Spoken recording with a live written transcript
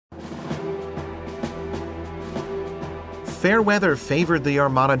Fair weather favored the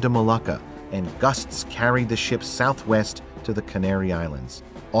Armada de Molucca, and gusts carried the ship southwest to the Canary Islands,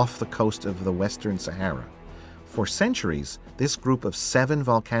 off the coast of the Western Sahara. For centuries, this group of 7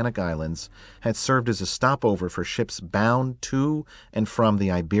 volcanic islands had served as a stopover for ships bound to and from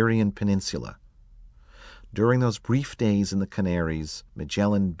the Iberian Peninsula. During those brief days in the Canaries,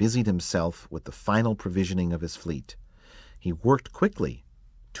 Magellan busied himself with the final provisioning of his fleet. He worked quickly,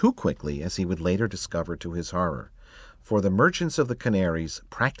 too quickly, as he would later discover to his horror, for the merchants of the Canaries,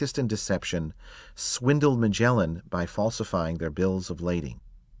 practiced in deception, swindled Magellan by falsifying their bills of lading.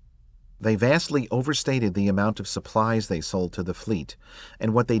 They vastly overstated the amount of supplies they sold to the fleet,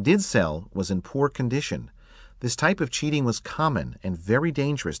 and what they did sell was in poor condition. This type of cheating was common and very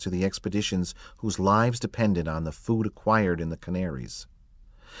dangerous to the expeditions whose lives depended on the food acquired in the Canaries.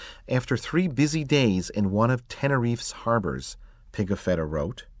 After 3 busy days in one of Tenerife's harbors, Pigafetta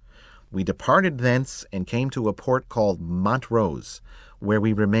wrote, "We departed thence and came to a port called Montrose, where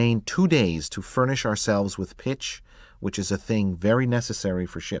we remained 2 days to furnish ourselves with pitch, which is a thing very necessary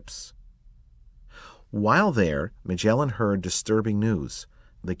for ships." While there, Magellan heard disturbing news.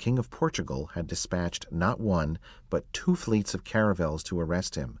 The King of Portugal had dispatched not 1, but 2 fleets of caravels to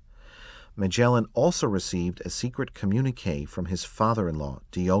arrest him. Magellan also received a secret communique from his father-in-law,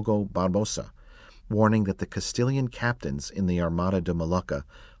 Diogo Barbosa, warning that the Castilian captains in the Armada de Molucca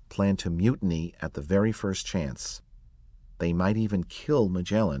planned to mutiny at the very first chance. They might even kill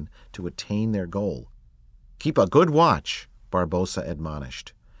Magellan to attain their goal. "Keep a good watch," Barbosa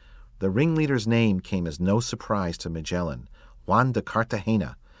admonished. The ringleader's name came as no surprise to Magellan, Juan de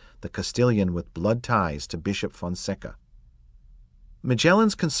Cartagena, the Castilian with blood ties to Bishop Fonseca.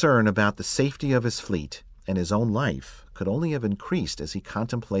 Magellan's concern about the safety of his fleet and his own life could only have increased as he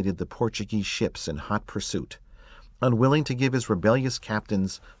contemplated the Portuguese ships in hot pursuit. Unwilling to give his rebellious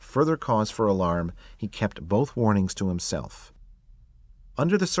captains further cause for alarm, he kept both warnings to himself.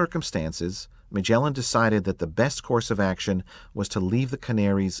 Under the circumstances, Magellan decided that the best course of action was to leave the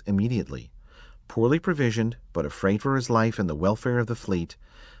Canaries immediately. Poorly provisioned, but afraid for his life and the welfare of the fleet,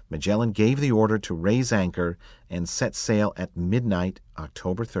 Magellan gave the order to raise anchor and set sail at midnight,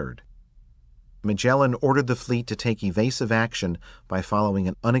 October 3rd. Magellan ordered the fleet to take evasive action by following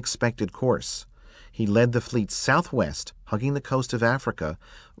an unexpected course. He led the fleet southwest, hugging the coast of Africa,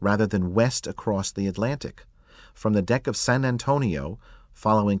 rather than west across the Atlantic. From the deck of San Antonio,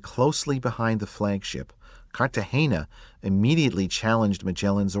 following closely behind the flagship, Cartagena immediately challenged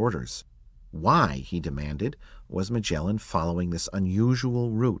Magellan's orders. Why, he demanded, was Magellan following this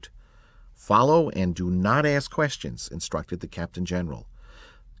unusual route? "Follow and do not ask questions," instructed the Captain General.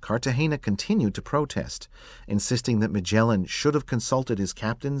 Cartagena continued to protest, insisting that Magellan should have consulted his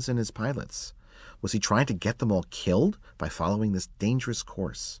captains and his pilots. Was he trying to get them all killed by following this dangerous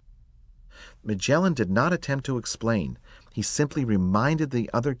course? Magellan did not attempt to explain. He simply reminded the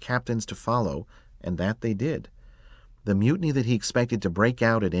other captains to follow, and that they did. The mutiny that he expected to break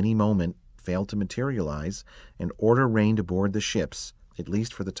out at any moment failed to materialize, and order reigned aboard the ships, at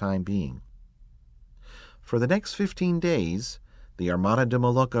least for the time being. For the next 15 days, the Armada de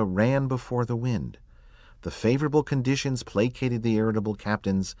Molucca ran before the wind. The favorable conditions placated the irritable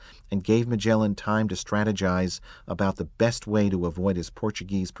captains and gave Magellan time to strategize about the best way to avoid his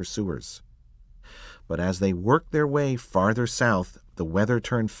Portuguese pursuers. But as they worked their way farther south, the weather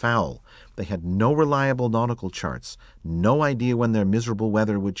turned foul. They had no reliable nautical charts, no idea when their miserable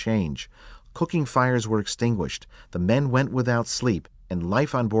weather would change. Cooking fires were extinguished, the men went without sleep, and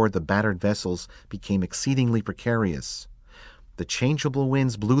life on board the battered vessels became exceedingly precarious. The changeable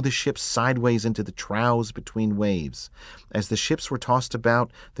winds blew the ships sideways into the troughs between waves. As the ships were tossed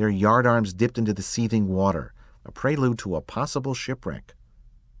about, their yardarms dipped into the seething water, a prelude to a possible shipwreck.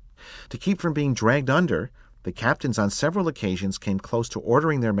 To keep from being dragged under, the captains on several occasions came close to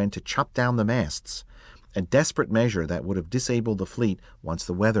ordering their men to chop down the masts, a desperate measure that would have disabled the fleet once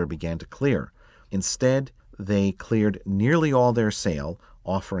the weather began to clear. Instead, they cleared nearly all their sail,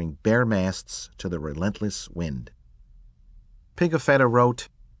 offering bare masts to the relentless wind. Pigafetta wrote,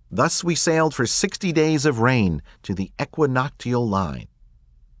 "Thus we sailed for 60 days of rain to the equinoctial line."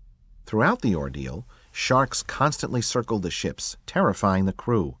 Throughout the ordeal, sharks constantly circled the ships, terrifying the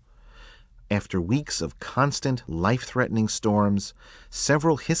crew. After weeks of constant, life-threatening storms,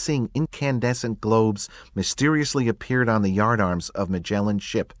 several hissing, incandescent globes mysteriously appeared on the yardarms of Magellan's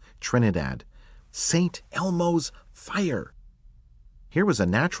ship, Trinidad. St. Elmo's fire! Here was a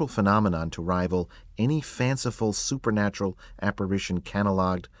natural phenomenon to rival any fanciful supernatural apparition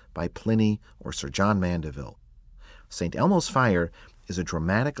catalogued by Pliny or Sir John Mandeville. St. Elmo's fire is a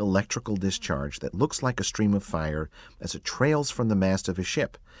dramatic electrical discharge that looks like a stream of fire as it trails from the mast of a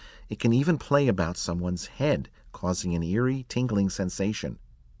ship. It can even play about someone's head, causing an eerie, tingling sensation.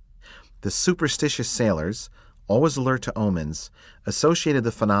 The superstitious sailors, always alert to omens, associated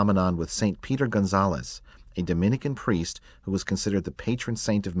the phenomenon with St. Peter Gonzalez, a Dominican priest who was considered the patron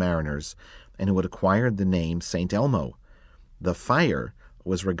saint of mariners and who had acquired the name St. Elmo. The fire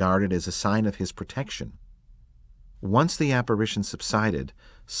was regarded as a sign of his protection. Once the apparition subsided,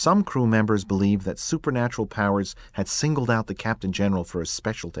 some crew members believed that supernatural powers had singled out the Captain General for a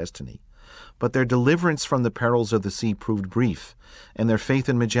special destiny. But their deliverance from the perils of the sea proved brief, and their faith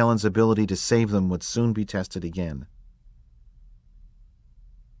in Magellan's ability to save them would soon be tested again.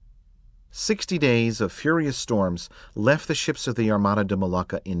 60 days of furious storms left the ships of the Armada de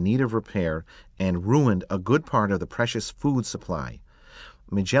Molucca in need of repair and ruined a good part of the precious food supply.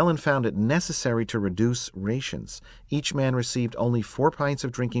 Magellan found it necessary to reduce rations. Each man received only 4 pints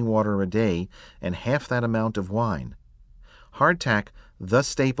of drinking water a day and half that amount of wine. Hardtack, the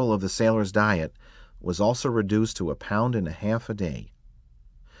staple of the sailor's diet, was also reduced to 1.5 pounds a day.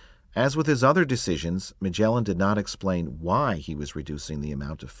 As with his other decisions, Magellan did not explain why he was reducing the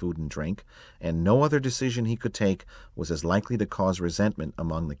amount of food and drink, and no other decision he could take was as likely to cause resentment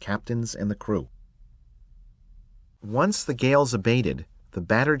among the captains and the crew. Once the gales abated, the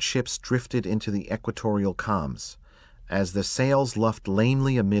battered ships drifted into the equatorial calms. As the sails luffed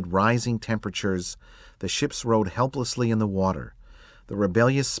lamely amid rising temperatures, the ships rode helplessly in the water. The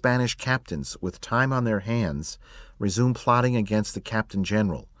rebellious Spanish captains, with time on their hands, resumed plotting against the Captain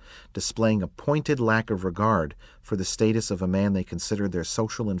General, displaying a pointed lack of regard for the status of a man they considered their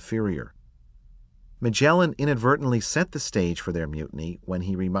social inferior. Magellan inadvertently set the stage for their mutiny when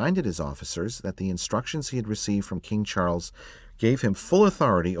he reminded his officers that the instructions he had received from King Charles gave him full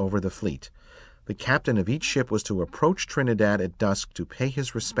authority over the fleet. The captain of each ship was to approach Trinidad at dusk to pay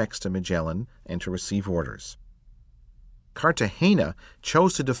his respects to Magellan and to receive orders. Cartagena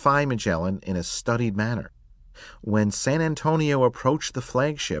chose to defy Magellan in a studied manner. When San Antonio approached the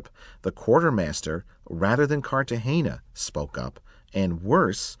flagship, the quartermaster, rather than Cartagena, spoke up, and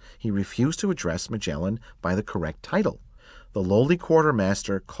worse, he refused to address Magellan by the correct title. The lowly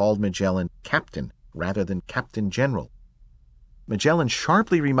quartermaster called Magellan Captain rather than Captain General. Magellan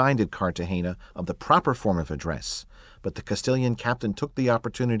sharply reminded Cartagena of the proper form of address, but the Castilian captain took the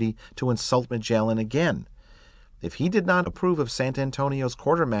opportunity to insult Magellan again. If he did not approve of San Antonio's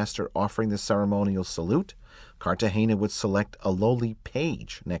quartermaster offering the ceremonial salute, Cartagena would select a lowly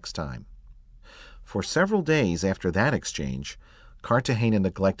page next time. For several days after that exchange, Cartagena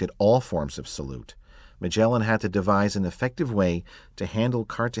neglected all forms of salute. Magellan had to devise an effective way to handle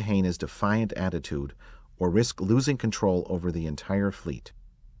Cartagena's defiant attitude or risk losing control over the entire fleet.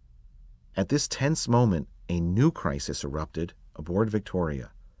 At this tense moment, a new crisis erupted aboard Victoria.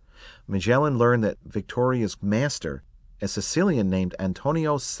 Magellan learned that Victoria's master, a Sicilian named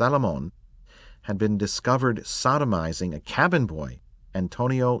Antonio Salomon, had been discovered sodomizing a cabin boy,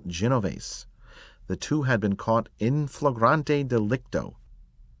 Antonio Genovese. The two had been caught in flagrante delicto.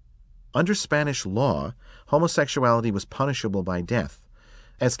 Under Spanish law, homosexuality was punishable by death.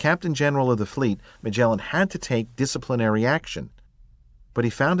 As Captain General of the fleet, Magellan had to take disciplinary action. But he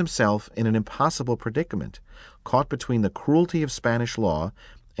found himself in an impossible predicament, caught between the cruelty of Spanish law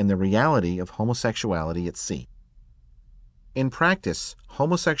and the reality of homosexuality at sea. In practice,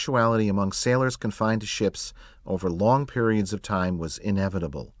 homosexuality among sailors confined to ships over long periods of time was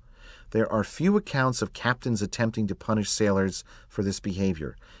inevitable. There are few accounts of captains attempting to punish sailors for this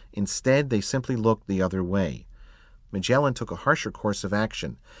behavior. Instead, they simply looked the other way. Magellan took a harsher course of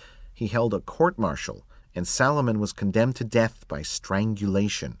action. He held a court-martial, and Salomon was condemned to death by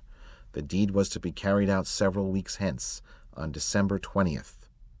strangulation. The deed was to be carried out several weeks hence, on December 20th.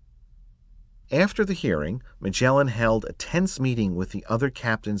 After the hearing, Magellan held a tense meeting with the other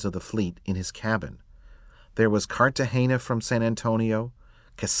captains of the fleet in his cabin. There was Cartagena from San Antonio,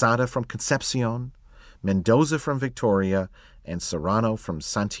 Quesada from Concepcion, Mendoza from Victoria, and Serrano from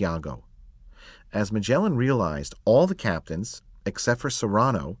Santiago. As Magellan realized, all the captains, except for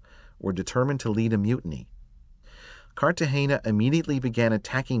Serrano, were determined to lead a mutiny. Cartagena immediately began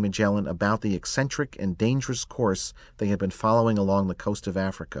attacking Magellan about the eccentric and dangerous course they had been following along the coast of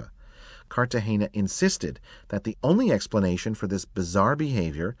Africa. Cartagena insisted that the only explanation for this bizarre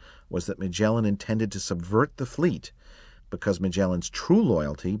behavior was that Magellan intended to subvert the fleet, because Magellan's true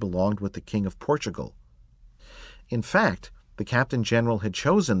loyalty belonged with the King of Portugal. In fact, the Captain General had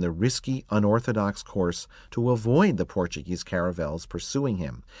chosen the risky, unorthodox course to avoid the Portuguese caravels pursuing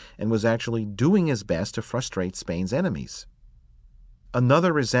him, and was actually doing his best to frustrate Spain's enemies.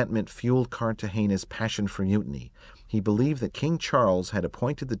 Another resentment fueled Cartagena's passion for mutiny. He believed that King Charles had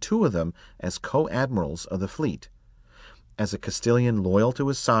appointed the two of them as co-admirals of the fleet. As a Castilian loyal to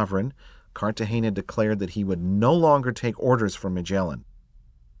his sovereign, Cartagena declared that he would no longer take orders from Magellan.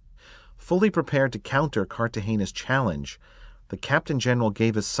 Fully prepared to counter Cartagena's challenge, the Captain General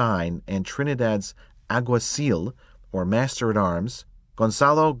gave a sign, and Trinidad's alguacil, or master-at-arms,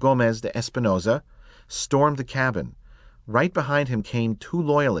 Gonzalo Gomez de Espinosa, stormed the cabin. Right behind him came two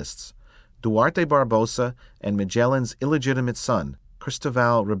loyalists, Duarte Barbosa and Magellan's illegitimate son,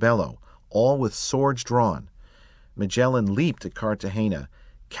 Cristobal Rebelo, all with swords drawn. Magellan leaped at Cartagena,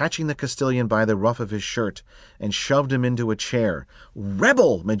 catching the Castilian by the ruff of his shirt, and shoved him into a chair.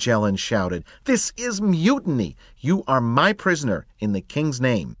 "Rebel!" Magellan shouted. "This is mutiny! You are my prisoner, in the king's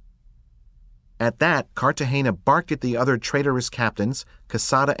name." At that, Cartagena barked at the other traitorous captains,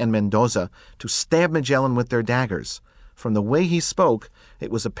 Quesada and Mendoza, to stab Magellan with their daggers. From the way he spoke,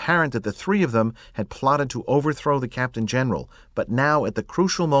 it was apparent that the three of them had plotted to overthrow the Captain General, but now, at the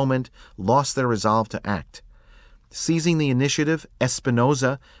crucial moment, lost their resolve to act. Seizing the initiative,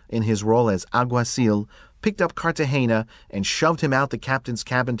 Espinosa, in his role as alguacil, picked up Cartagena and shoved him out the captain's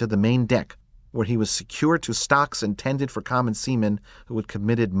cabin to the main deck, where he was secured to stocks intended for common seamen who had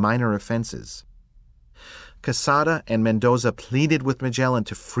committed minor offenses. Quesada and Mendoza pleaded with Magellan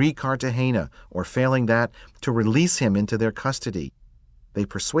to free Cartagena, or failing that, to release him into their custody. They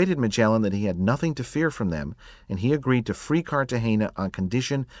persuaded Magellan that he had nothing to fear from them, and he agreed to free Cartagena on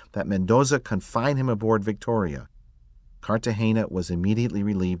condition that Mendoza confine him aboard Victoria. Cartagena was immediately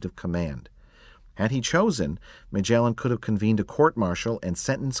relieved of command. Had he chosen, Magellan could have convened a court-martial and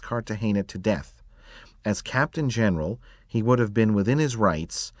sentenced Cartagena to death. As Captain General, he would have been within his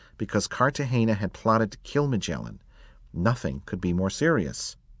rights because Cartagena had plotted to kill Magellan. Nothing could be more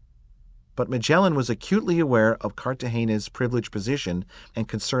serious. But Magellan was acutely aware of Cartagena's privileged position and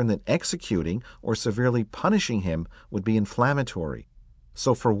concerned that executing or severely punishing him would be inflammatory.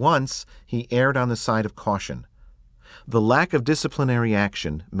 So for once, he erred on the side of caution. The lack of disciplinary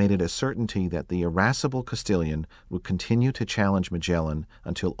action made it a certainty that the irascible Castilian would continue to challenge Magellan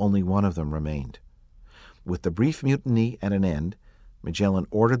until only one of them remained. With the brief mutiny at an end, Magellan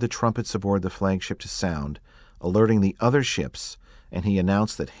ordered the trumpets aboard the flagship to sound, alerting the other ships, and he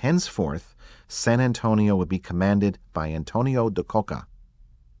announced that henceforth San Antonio would be commanded by Antonio de Coca.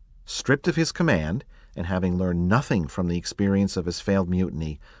 Stripped of his command, and having learned nothing from the experience of his failed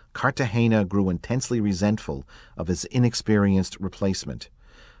mutiny, Cartagena grew intensely resentful of his inexperienced replacement.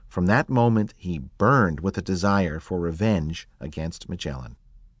 From that moment, he burned with a desire for revenge against Magellan.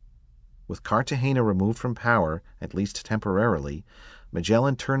 With Cartagena removed from power, at least temporarily,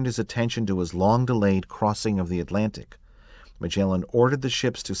 Magellan turned his attention to his long-delayed crossing of the Atlantic. Magellan ordered the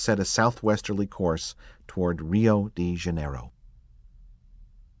ships to set a southwesterly course toward Rio de Janeiro.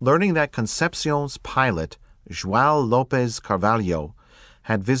 Learning that Concepcion's pilot, João Lopes Carvalho,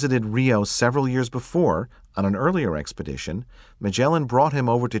 had visited Rio several years before on an earlier expedition, Magellan brought him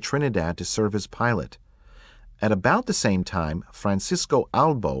over to Trinidad to serve as pilot. At about the same time, Francisco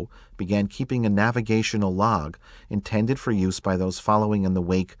Albo began keeping a navigational log intended for use by those following in the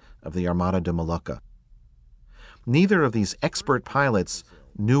wake of the Armada de Molucca. Neither of these expert pilots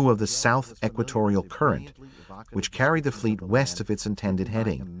knew of the South Equatorial Current, which carried the fleet west of its intended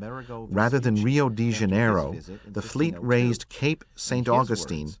heading. Rather than Rio de Janeiro, the fleet raised Cape St.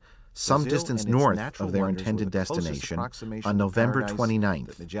 Augustine, some distance north of their intended destination, on November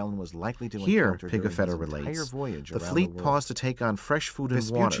 29th. Here, Pigafetta relates, the fleet paused to take on fresh food and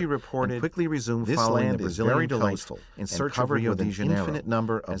water, and quickly resumed following the Brazilian coast in search of Rio de Janeiro, infinite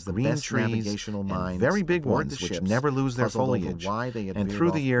number of green trees and very big ones which never lose their foliage, and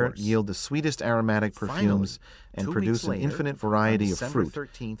through the year yield the sweetest aromatic perfumes and produce an infinite variety of fruit,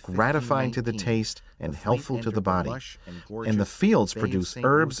 gratifying to the taste and healthful to the body. And the fields produce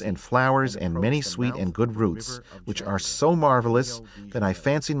herbs and flowers and many sweet and good roots, which are so marvelous that I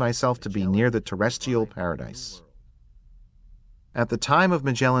fancied myself to be near the terrestrial paradise. At the time of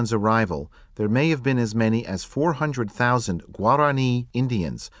Magellan's arrival, there may have been as many as 400,000 Guarani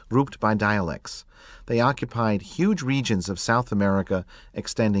Indians, grouped by dialects. They occupied huge regions of South America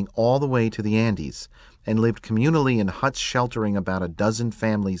extending all the way to the Andes, and lived communally in huts sheltering about a dozen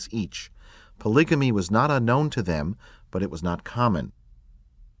families each. Polygamy was not unknown to them, but it was not common.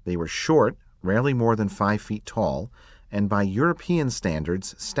 They were short, rarely more than 5 feet tall, and by European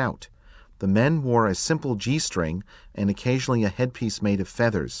standards, stout. The men wore a simple G-string and occasionally a headpiece made of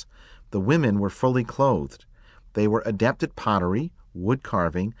feathers. The women were fully clothed. They were adept at pottery, wood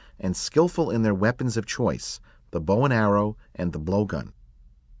carving, and skillful in their weapons of choice, the bow and arrow and the blowgun.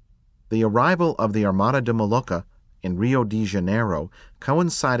 The arrival of the Armada de Molucca in Rio de Janeiro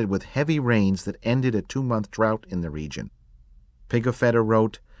coincided with heavy rains that ended a 2-month drought in the region. Pigafetta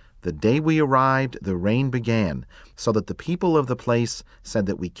wrote, The day we arrived, the rain began, so that the people of the place said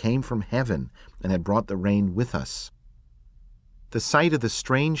that we came from heaven and had brought the rain with us. The sight of the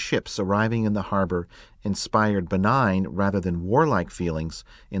strange ships arriving in the harbor inspired benign rather than warlike feelings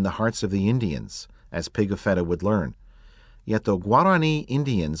in the hearts of the Indians, as Pigafetta would learn. Yet the Guarani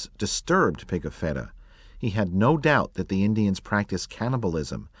Indians disturbed Pigafetta. He had no doubt that the Indians practiced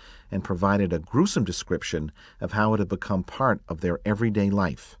cannibalism and provided a gruesome description of how it had become part of their everyday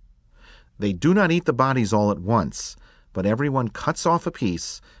life. They do not eat the bodies all at once, but everyone cuts off a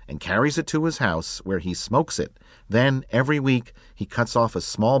piece and carries it to his house where he smokes it. Then, every week, he cuts off a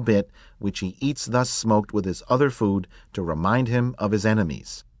small bit, which he eats thus smoked with his other food to remind him of his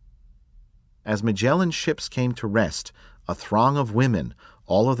enemies. As Magellan's ships came to rest, a throng of women,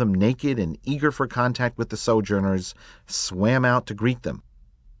 all of them naked and eager for contact with the sojourners, swam out to greet them.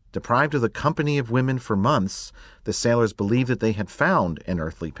 Deprived of the company of women for months, the sailors believed that they had found an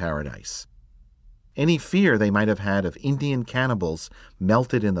earthly paradise. Any fear they might have had of Indian cannibals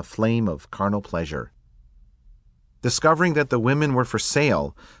melted in the flame of carnal pleasure. Discovering that the women were for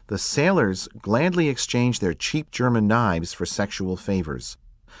sale, the sailors gladly exchanged their cheap German knives for sexual favors.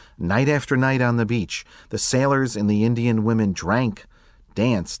 Night after night on the beach, the sailors and the Indian women drank,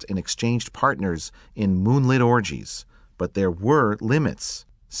 danced, and exchanged partners in moonlit orgies. But there were limits,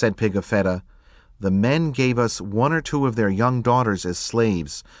 said Pigafetta. The men gave us one or two of their young daughters as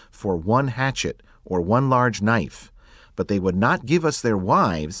slaves for one hatchet or one large knife, but they would not give us their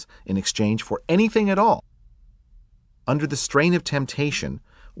wives in exchange for anything at all. Under the strain of temptation,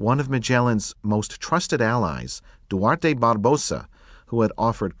 one of Magellan's most trusted allies, Duarte Barbosa, who had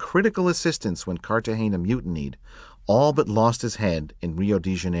offered critical assistance when Cartagena mutinied, all but lost his head in Rio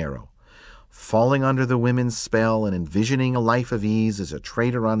de Janeiro. Falling under the women's spell and envisioning a life of ease as a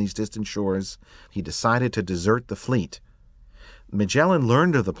trader on these distant shores, he decided to desert the fleet. Magellan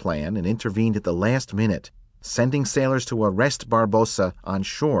learned of the plan and intervened at the last minute, sending sailors to arrest Barbosa on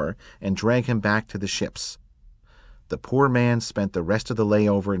shore and drag him back to the ships. The poor man spent the rest of the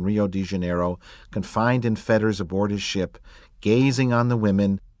layover in Rio de Janeiro, confined in fetters aboard his ship, gazing on the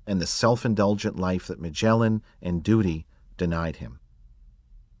women and the self-indulgent life that Magellan and duty denied him.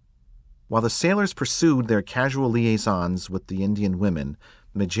 While the sailors pursued their casual liaisons with the Indian women,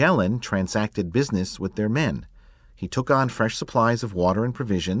 Magellan transacted business with their men. He took on fresh supplies of water and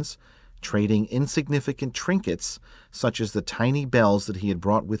provisions, trading insignificant trinkets, such as the tiny bells that he had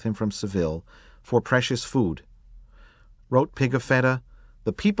brought with him from Seville, for precious food. Wrote Pigafetta,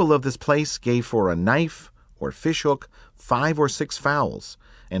 "The people of this place gave for a knife or fishhook 5 or 6 fowls,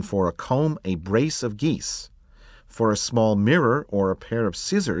 and for a comb a brace of geese. For a small mirror or a pair of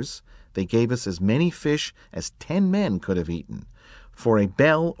scissors, they gave us as many fish as 10 men could have eaten. For a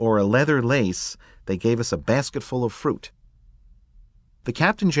bell or a leather lace, they gave us a basketful of fruit." The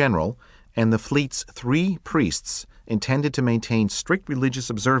Captain General and the fleet's 3 priests intended to maintain strict religious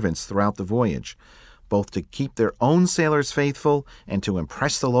observance throughout the voyage, both to keep their own sailors faithful and to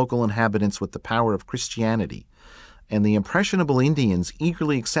impress the local inhabitants with the power of Christianity, and the impressionable Indians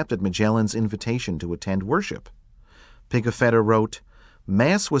eagerly accepted Magellan's invitation to attend worship. Pigafetta wrote,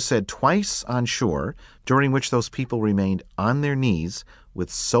 "Mass was said twice on shore, during which those people remained on their knees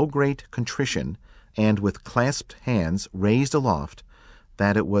with so great contrition and with clasped hands raised aloft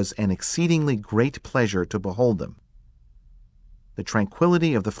that it was an exceedingly great pleasure to behold them." The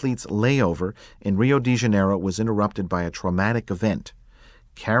tranquility of the fleet's layover in Rio de Janeiro was interrupted by a traumatic event,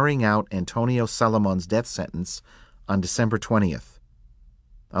 carrying out Antonio Salamon's death sentence on December 20th.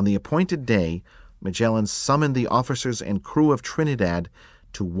 On the appointed day, Magellan summoned the officers and crew of Trinidad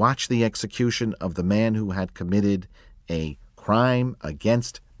to watch the execution of the man who had committed a crime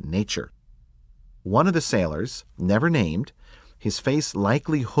against nature. One of the sailors, never named, his face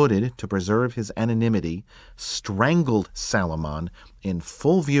likely hooded to preserve his anonymity, strangled Salomon in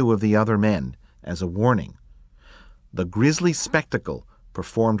full view of the other men as a warning. The grisly spectacle,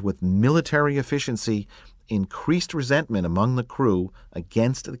 performed with military efficiency, increased resentment among the crew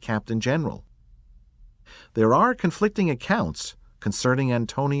against the Captain General. There are conflicting accounts concerning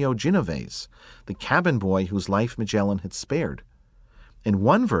Antonio Genovese, the cabin boy whose life Magellan had spared. In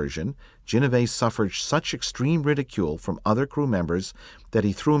one version, Genovese suffered such extreme ridicule from other crew members that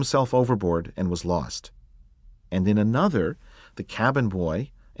he threw himself overboard and was lost. And in another, the cabin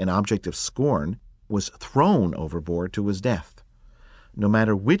boy, an object of scorn, was thrown overboard to his death. No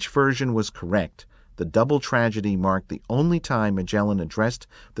matter which version was correct, the double tragedy marked the only time Magellan addressed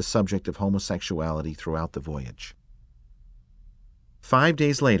the subject of homosexuality throughout the voyage. 5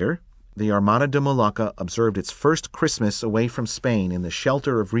 days later, the Armada de Molucca observed its first Christmas away from Spain in the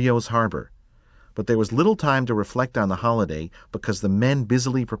shelter of Rio's harbor. But there was little time to reflect on the holiday because the men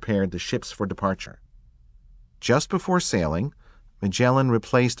busily prepared the ships for departure. Just before sailing, Magellan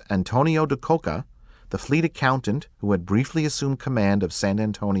replaced Antonio de Coca, the fleet accountant who had briefly assumed command of San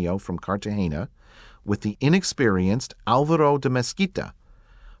Antonio from Cartagena, with the inexperienced Alvaro de Mesquita.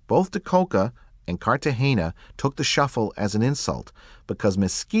 Both de Coca and Cartagena took the shuffle as an insult because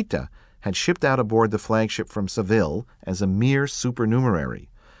Mesquita had shipped out aboard the flagship from Seville as a mere supernumerary.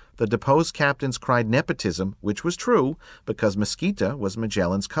 The deposed captains cried nepotism, which was true because Mesquita was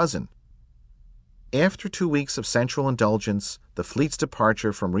Magellan's cousin. After 2 weeks of central indulgence, the fleet's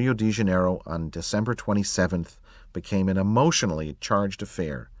departure from Rio de Janeiro on December 27th became an emotionally charged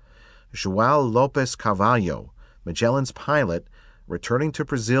affair. João Lopes Carvalho, Magellan's pilot, returning to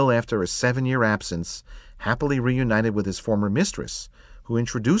Brazil after a 7-year absence, happily reunited with his former mistress, who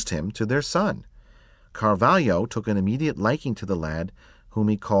introduced him to their son. Carvalho took an immediate liking to the lad, whom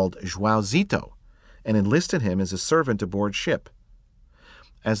he called Joãozito, and enlisted him as a servant aboard ship.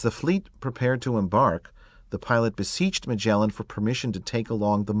 As the fleet prepared to embark, the pilot beseeched Magellan for permission to take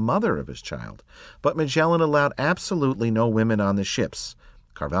along the mother of his child, but Magellan allowed absolutely no women on the ships.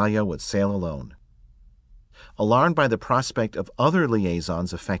 Carvalho would sail alone. Alarmed by the prospect of other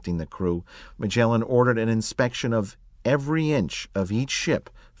liaisons affecting the crew, Magellan ordered an inspection of every inch of each ship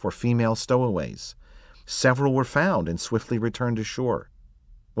for female stowaways. Several were found and swiftly returned to shore.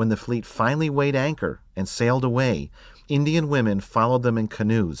 When the fleet finally weighed anchor and sailed away, Indian women followed them in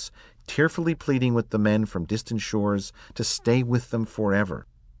canoes, tearfully pleading with the men from distant shores to stay with them forever.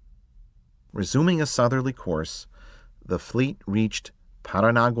 Resuming a southerly course, the fleet reached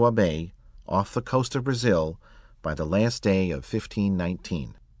Paranagua Bay, off the coast of Brazil, by the last day of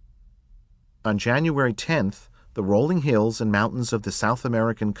 1519. On January 10th, the rolling hills and mountains of the South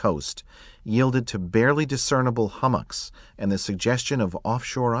American coast yielded to barely discernible hummocks and the suggestion of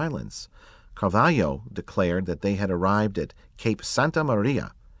offshore islands. Carvalho declared that they had arrived at Cape Santa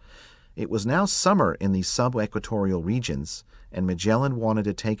Maria. It was now summer in these sub-equatorial regions, and Magellan wanted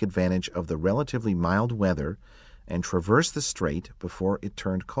to take advantage of the relatively mild weather and traverse the strait before it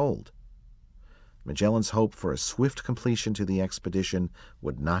turned cold. Magellan's hope for a swift completion to the expedition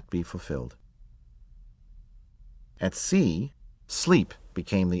would not be fulfilled. At sea, sleep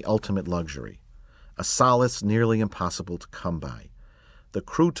became the ultimate luxury, a solace nearly impossible to come by. The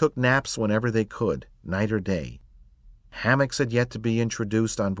crew took naps whenever they could, night or day. Hammocks had yet to be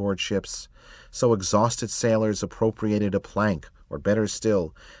introduced on board ships, so exhausted sailors appropriated a plank, or better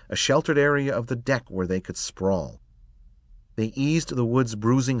still, a sheltered area of the deck where they could sprawl. They eased the wood's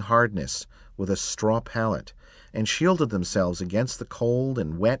bruising hardness with a straw pallet, and shielded themselves against the cold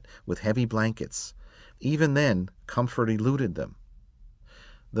and wet with heavy blankets. Even then, comfort eluded them.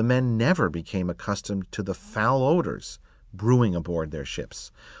 The men never became accustomed to the foul odors brewing aboard their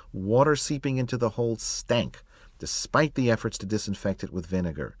ships. Water seeping into the hold stank, despite the efforts to disinfect it with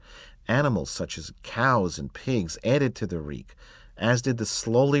vinegar. Animals such as cows and pigs added to the reek, as did the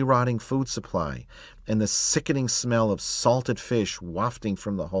slowly rotting food supply and the sickening smell of salted fish wafting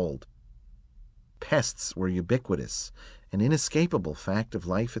from the hold. Pests were ubiquitous, an inescapable fact of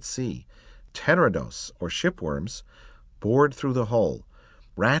life at sea. Pterodos, or shipworms, bored through the hull.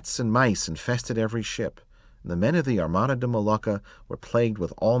 Rats and mice infested every ship. The men of the Armada de Molucca were plagued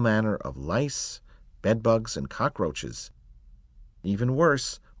with all manner of lice, bedbugs, and cockroaches. Even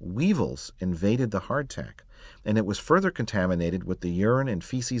worse, weevils invaded the hardtack, and it was further contaminated with the urine and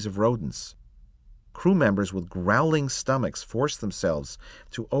feces of rodents. Crew members with growling stomachs forced themselves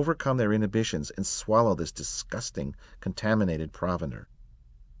to overcome their inhibitions and swallow this disgusting, contaminated provender.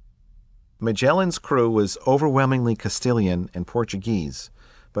 Magellan's crew was overwhelmingly Castilian and Portuguese,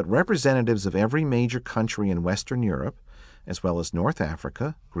 but representatives of every major country in Western Europe, as well as North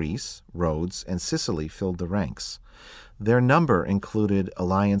Africa, Greece, Rhodes, and Sicily filled the ranks. Their number included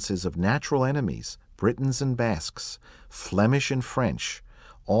alliances of natural enemies, Britons and Basques, Flemish and French,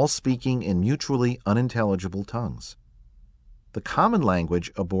 all speaking in mutually unintelligible tongues. The common language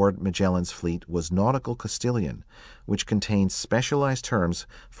aboard Magellan's fleet was nautical Castilian, which contained specialized terms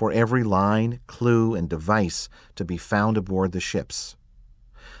for every line, clue, and device to be found aboard the ships.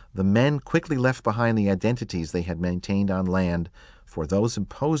 The men quickly left behind the identities they had maintained on land for those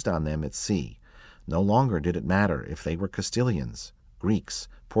imposed on them at sea. No longer did it matter if they were Castilians, Greeks,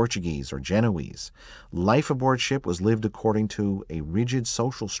 Portuguese, or Genoese. Life aboard ship was lived according to a rigid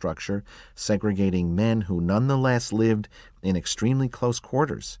social structure, segregating men who nonetheless lived in extremely close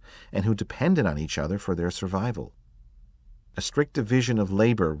quarters and who depended on each other for their survival. A strict division of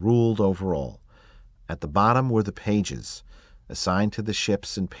labor ruled over all. At the bottom were the pages, assigned to the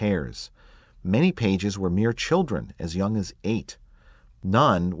ships in pairs. Many pages were mere children, as young as 8.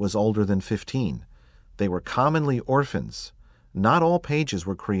 None was older than 15. They were commonly orphans. Not all pages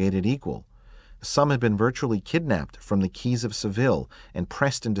were created equal. Some had been virtually kidnapped from the quays of Seville and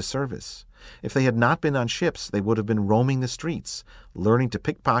pressed into service. If they had not been on ships, they would have been roaming the streets, learning to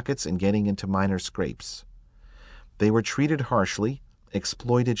pick pockets and getting into minor scrapes. They were treated harshly,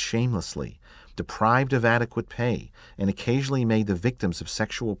 exploited shamelessly, deprived of adequate pay, and occasionally made the victims of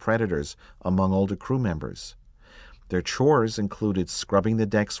sexual predators among older crew members. Their chores included scrubbing the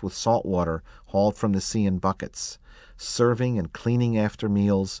decks with salt water hauled from the sea in buckets, serving and cleaning after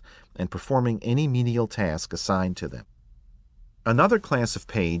meals, and performing any menial task assigned to them. Another class of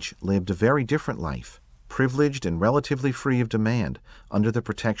page lived a very different life, privileged and relatively free of demand, under the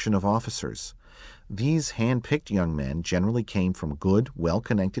protection of officers. These hand-picked young men generally came from good,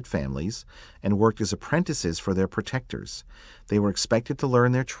 well-connected families and worked as apprentices for their protectors. They were expected to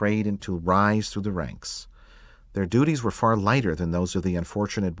learn their trade and to rise through the ranks. Their duties were far lighter than those of the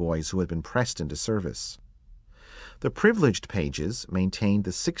unfortunate boys who had been pressed into service. The privileged pages maintained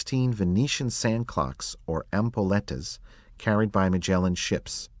the 16 Venetian sand clocks, or ampollettas, carried by Magellan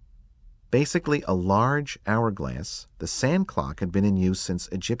ships. Basically a large hourglass, the sand clock had been in use since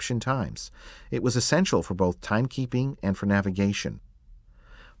Egyptian times. It was essential for both timekeeping and for navigation.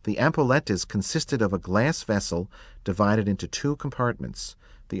 The ampollettas consisted of a glass vessel divided into 2 compartments.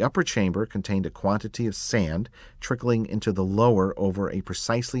 The upper chamber contained a quantity of sand trickling into the lower over a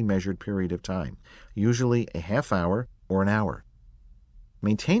precisely measured period of time, usually a half hour or an hour.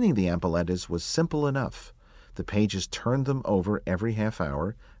 Maintaining the ampollettas was simple enough. The pages turned them over every half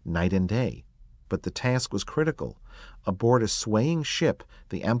hour, night and day. But the task was critical. Aboard a swaying ship,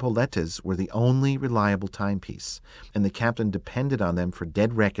 the ampollettas were the only reliable timepiece, and the captain depended on them for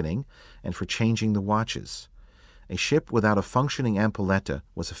dead reckoning and for changing the watches. A ship without a functioning ampolletta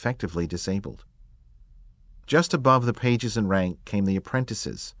was effectively disabled. Just above the pages in rank came the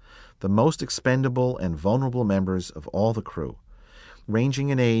apprentices, the most expendable and vulnerable members of all the crew. Ranging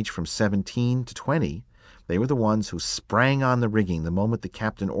in age from 17 to 20, they were the ones who sprang on the rigging the moment the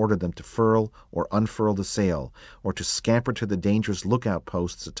captain ordered them to furl or unfurl the sail, or to scamper to the dangerous lookout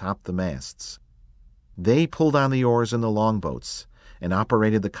posts atop the masts. They pulled on the oars in the longboats and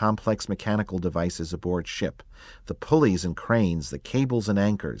operated the complex mechanical devices aboard ship, the pulleys and cranes, the cables and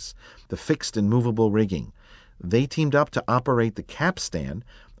anchors, the fixed and movable rigging. They teamed up to operate the capstan,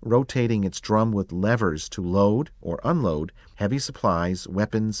 rotating its drum with levers to load or unload heavy supplies,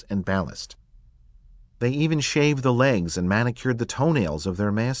 weapons, and ballast. They even shaved the legs and manicured the toenails of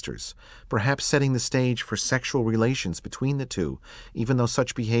their masters, perhaps setting the stage for sexual relations between the two, even though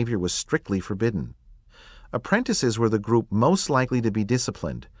such behavior was strictly forbidden. Apprentices were the group most likely to be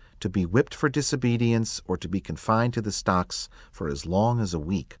disciplined, to be whipped for disobedience, or to be confined to the stocks for as long as a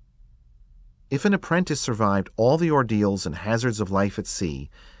week. If an apprentice survived all the ordeals and hazards of life at sea,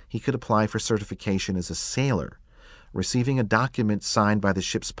 he could apply for certification as a sailor, receiving a document signed by the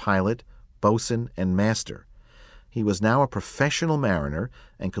ship's pilot, boatswain, and master. He was now a professional mariner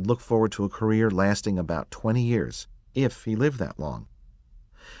and could look forward to a career lasting about 20 years, if he lived that long.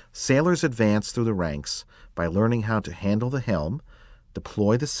 Sailors advanced through the ranks by learning how to handle the helm,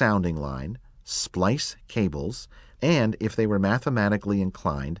 deploy the sounding line, splice cables, and, if they were mathematically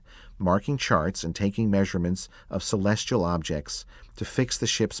inclined, marking charts and taking measurements of celestial objects to fix the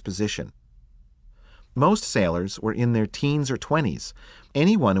ship's position. Most sailors were in their teens or 20s.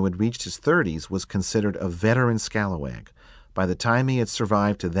 Anyone who had reached his 30s was considered a veteran scalawag. By the time he had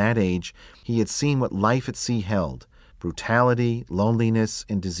survived to that age, he had seen what life at sea held: brutality, loneliness,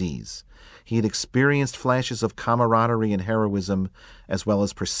 and disease. He had experienced flashes of camaraderie and heroism, as well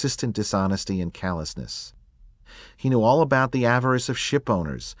as persistent dishonesty and callousness. He knew all about the avarice of ship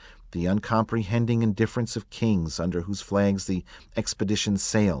owners, the uncomprehending indifference of kings under whose flags the expedition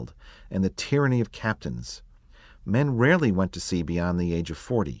sailed, and the tyranny of captains. Men rarely went to sea beyond the age of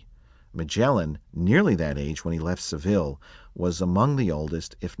 40. Magellan, nearly that age when he left Seville, was among the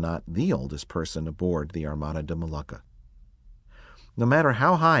oldest, if not the oldest person aboard the Armada de Molucca. No matter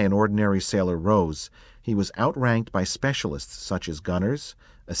how high an ordinary sailor rose, he was outranked by specialists such as gunners,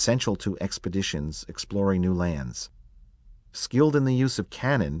 essential to expeditions exploring new lands. Skilled in the use of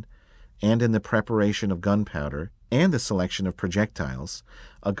cannon, and in the preparation of gunpowder and the selection of projectiles,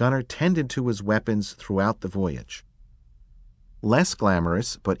 a gunner tended to his weapons throughout the voyage. Less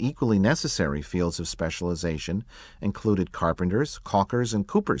glamorous, but equally necessary fields of specialization included carpenters, caulkers, and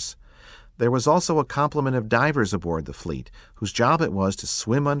coopers. There was also a complement of divers aboard the fleet, whose job it was to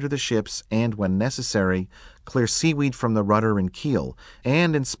swim under the ships and, when necessary, clear seaweed from the rudder and keel,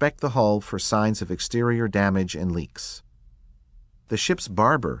 and inspect the hull for signs of exterior damage and leaks. The ship's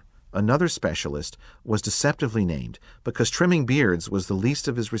barber, Another specialist was deceptively named because trimming beards was the least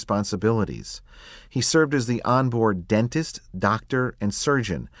of his responsibilities. He served as the onboard dentist, doctor, and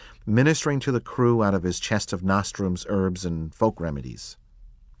surgeon, ministering to the crew out of his chest of nostrums, herbs, and folk remedies.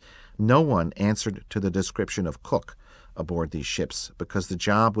 No one answered to the description of cook aboard these ships because the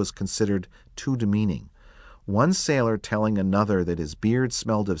job was considered too demeaning. One sailor telling another that his beard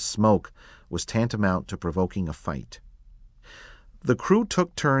smelled of smoke was tantamount to provoking a fight. The crew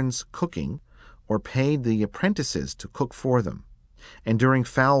took turns cooking or paid the apprentices to cook for them, and during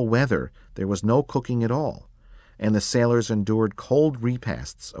foul weather there was no cooking at all, and the sailors endured cold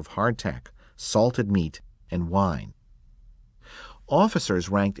repasts of hardtack, salted meat, and wine. Officers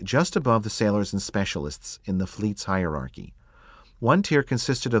ranked just above the sailors and specialists in the fleet's hierarchy. One tier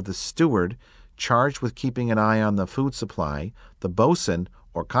consisted of the steward, charged with keeping an eye on the food supply, the boatswain,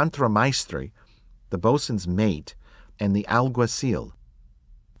 or contramaestre, the boatswain's mate, and the alguacil.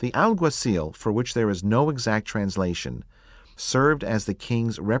 The alguacil, for which there is no exact translation, served as the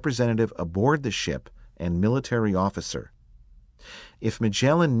king's representative aboard the ship and military officer. If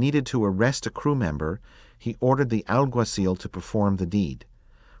Magellan needed to arrest a crew member, he ordered the alguacil to perform the deed.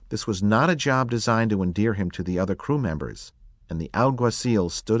 This was not a job designed to endear him to the other crew members, and the alguacil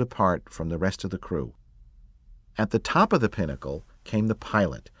stood apart from the rest of the crew. At the top of the pinnacle came the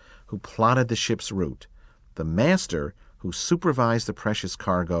pilot, who plotted the ship's route, the master, who supervised the precious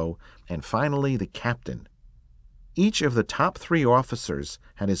cargo, and finally the captain. Each of the top 3 officers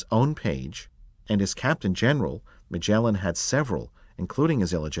had his own page, and as captain general, Magellan had several, including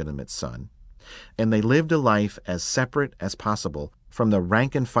his illegitimate son, and they lived a life as separate as possible from the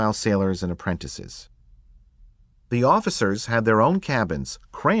rank-and-file sailors and apprentices. The officers had their own cabins,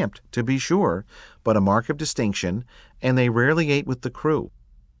 cramped to be sure, but a mark of distinction, and they rarely ate with the crew.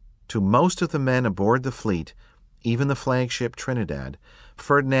 To most of the men aboard the fleet, even the flagship Trinidad,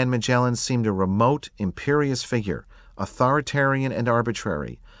 Ferdinand Magellan seemed a remote, imperious figure, authoritarian and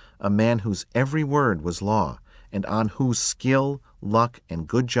arbitrary, a man whose every word was law, and on whose skill, luck, and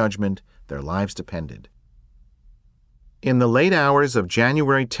good judgment their lives depended. In the late hours of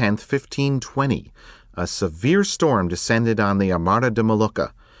January 10, 1520, a severe storm descended on the Armada de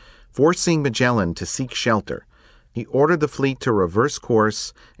Molucca, forcing Magellan to seek shelter. He ordered the fleet to reverse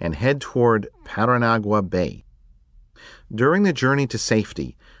course and head toward Paranagua Bay. During the journey to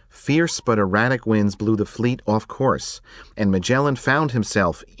safety, fierce but erratic winds blew the fleet off course, and Magellan found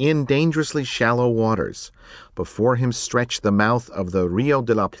himself in dangerously shallow waters. Before him stretched the mouth of the Rio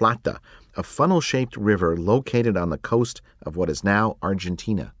de la Plata, a funnel-shaped river located on the coast of what is now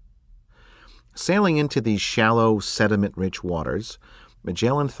Argentina. Sailing into these shallow, sediment-rich waters,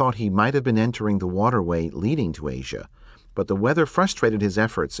 Magellan thought he might have been entering the waterway leading to Asia, but the weather frustrated his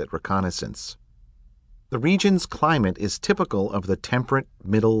efforts at reconnaissance. The region's climate is typical of the temperate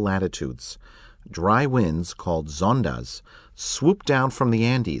middle latitudes. Dry winds, called zondas, swoop down from the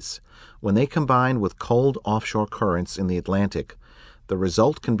Andes. When they combine with cold offshore currents in the Atlantic, the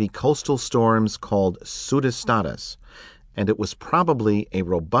result can be coastal storms called sudestadas, and it was probably a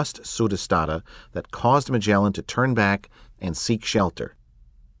robust sudestada that caused Magellan to turn back and seek shelter.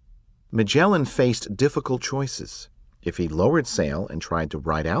 Magellan faced difficult choices. If he lowered sail and tried to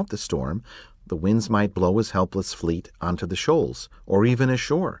ride out the storm, the winds might blow his helpless fleet onto the shoals, or even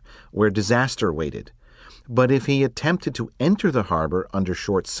ashore, where disaster waited. But if he attempted to enter the harbor under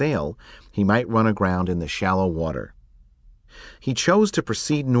short sail, he might run aground in the shallow water. He chose to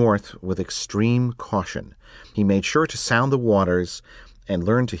proceed north with extreme caution. He made sure to sound the waters and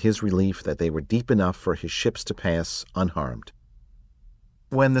learned to his relief that they were deep enough for his ships to pass unharmed.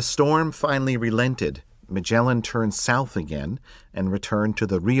 When the storm finally relented, Magellan turned south again and returned to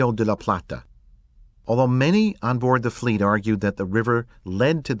the Rio de la Plata. Although many on board the fleet argued that the river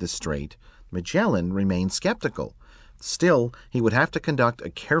led to the strait, Magellan remained skeptical. Still, he would have to conduct a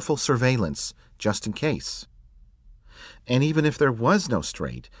careful surveillance, just in case. And even if there was no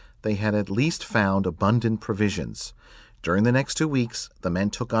strait, they had at least found abundant provisions. During the next 2 weeks, the men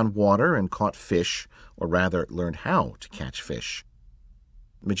took on water and caught fish, or rather learned how to catch fish.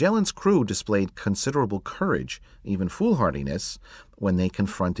 Magellan's crew displayed considerable courage, even foolhardiness, when they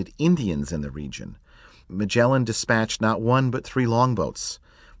confronted Indians in the region. Magellan dispatched not 1 but 3 longboats.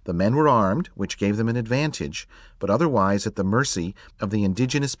 The men were armed, which gave them an advantage, but otherwise at the mercy of the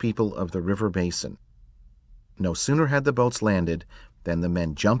indigenous people of the river basin. No sooner had the boats landed than the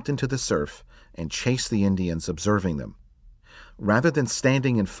men jumped into the surf and chased the Indians, observing them. Rather than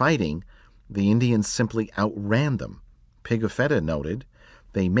standing and fighting, the Indians simply outran them. Pigafetta noted,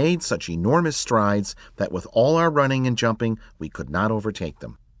 "They made such enormous strides that with all our running and jumping, we could not overtake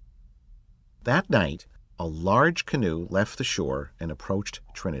them." That night, a large canoe left the shore and approached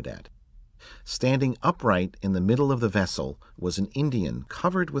Trinidad. Standing upright in the middle of the vessel was an Indian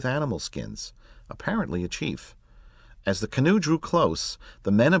covered with animal skins, apparently a chief. As the canoe drew close,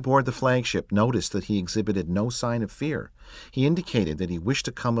 the men aboard the flagship noticed that he exhibited no sign of fear. He indicated that he wished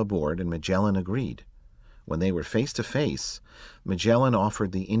to come aboard, and Magellan agreed. When they were face to face, Magellan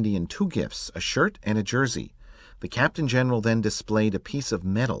offered the Indian 2 gifts, a shirt and a jersey. The Captain General then displayed a piece of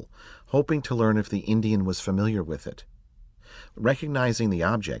metal, hoping to learn if the Indian was familiar with it. Recognizing the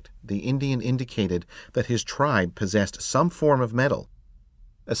object, the Indian indicated that his tribe possessed some form of metal.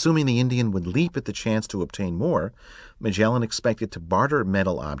 Assuming the Indian would leap at the chance to obtain more, Magellan expected to barter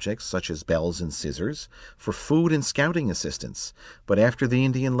metal objects such as bells and scissors for food and scouting assistance, but after the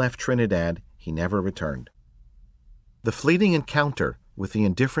Indian left Trinidad, he never returned. The fleeting encounter with the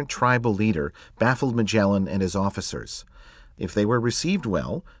indifferent tribal leader baffled Magellan and his officers. If they were received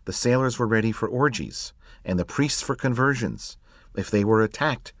well, the sailors were ready for orgies, and the priests for conversions. If they were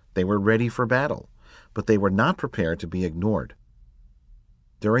attacked, they were ready for battle, but they were not prepared to be ignored.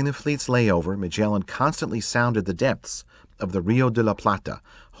 During the fleet's layover, Magellan constantly sounded the depths of the Rio de la Plata,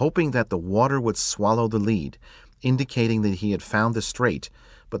 hoping that the water would swallow the lead, indicating that he had found the strait,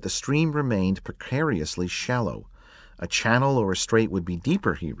 but the stream remained precariously shallow. A channel or a strait would be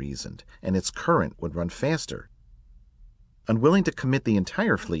deeper, he reasoned, and its current would run faster. Unwilling to commit the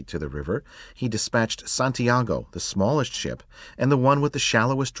entire fleet to the river, he dispatched Santiago, the smallest ship, and the one with the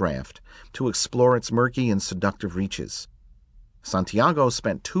shallowest draft, to explore its murky and seductive reaches. Santiago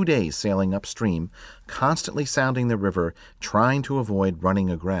spent 2 days sailing upstream, constantly sounding the river, trying to avoid running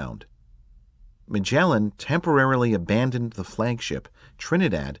aground. Magellan temporarily abandoned the flagship,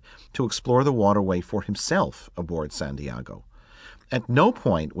 Trinidad, to explore the waterway for himself aboard Santiago. At no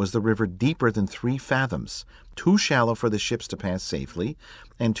point was the river deeper than 3 fathoms, too shallow for the ships to pass safely,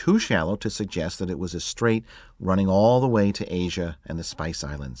 and too shallow to suggest that it was a strait running all the way to Asia and the Spice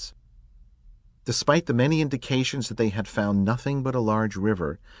Islands. Despite the many indications that they had found nothing but a large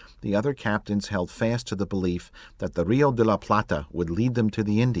river, the other captains held fast to the belief that the Rio de la Plata would lead them to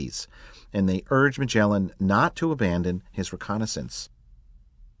the Indies, and they urged Magellan not to abandon his reconnaissance.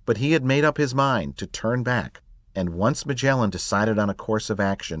 But he had made up his mind to turn back, and once Magellan decided on a course of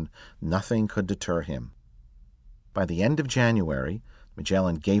action, nothing could deter him. By the end of January,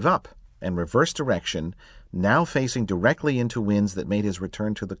 Magellan gave up and reversed direction, now facing directly into winds that made his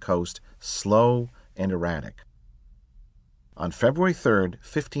return to the coast slow and erratic. On February 3,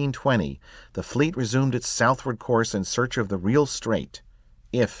 1520, the fleet resumed its southward course in search of the real strait,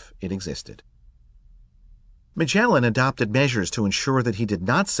 if it existed. Magellan adopted measures to ensure that he did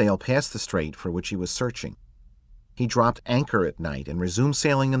not sail past the strait for which he was searching. He dropped anchor at night and resumed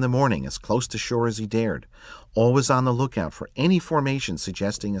sailing in the morning as close to shore as he dared, always on the lookout for any formation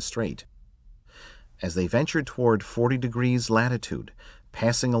suggesting a strait. As they ventured toward 40 degrees latitude,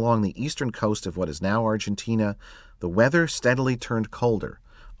 passing along the eastern coast of what is now Argentina, the weather steadily turned colder,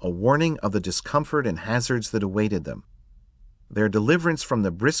 a warning of the discomfort and hazards that awaited them. Their deliverance from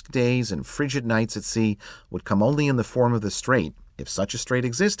the brisk days and frigid nights at sea would come only in the form of the strait, if such a strait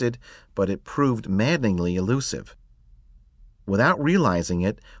existed, but it proved maddeningly elusive. Without realizing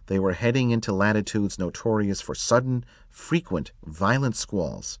it, they were heading into latitudes notorious for sudden, frequent, violent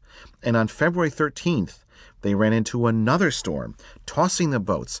squalls, and on February 13th, they ran into another storm, tossing the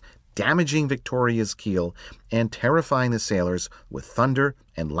boats, damaging Victoria's keel, and terrifying the sailors with thunder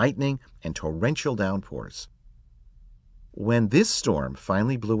and lightning and torrential downpours. When this storm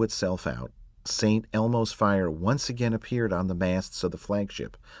finally blew itself out, St. Elmo's fire once again appeared on the masts of the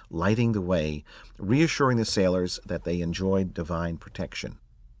flagship, lighting the way, reassuring the sailors that they enjoyed divine protection.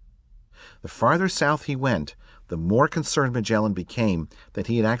 The farther south he went, the more concerned Magellan became that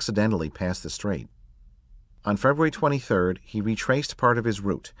he had accidentally passed the strait. On February 23rd, he retraced part of his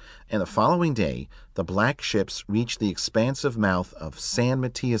route, and the following day, the black ships reached the expansive mouth of San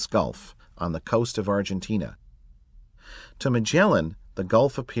Matias Gulf on the coast of Argentina. To Magellan, the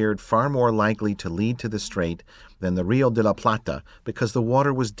Gulf appeared far more likely to lead to the strait than the Rio de la Plata because the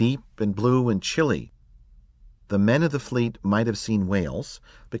water was deep and blue and chilly. The men of the fleet might have seen whales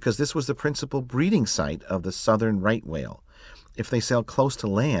because this was the principal breeding site of the southern right whale. If they sailed close to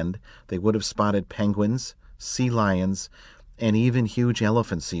land, they would have spotted penguins, sea lions, and even huge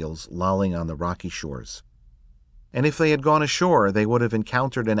elephant seals lolling on the rocky shores. And if they had gone ashore, they would have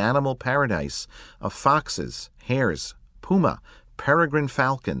encountered an animal paradise of foxes, hares, puma, peregrine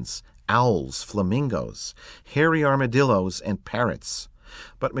falcons, owls, flamingos, hairy armadillos, and parrots.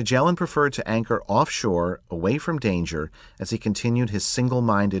 But Magellan preferred to anchor offshore, away from danger, as he continued his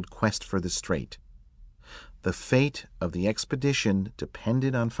single-minded quest for the strait. The fate of the expedition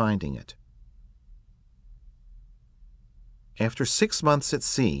depended on finding it. After 6 months at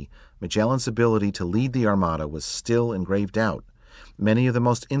sea, Magellan's ability to lead the Armada was still in grave doubt. Many of the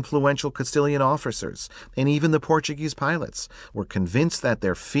most influential Castilian officers, and even the Portuguese pilots, were convinced that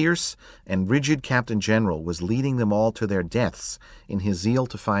their fierce and rigid Captain General was leading them all to their deaths in his zeal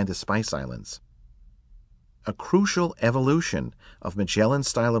to find the Spice Islands. A crucial evolution of Magellan's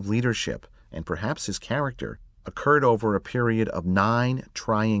style of leadership, and perhaps his character, occurred over a period of 9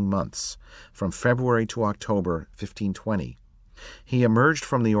 trying months, from February to October 1520. He emerged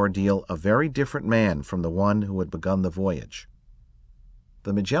from the ordeal a very different man from the one who had begun the voyage.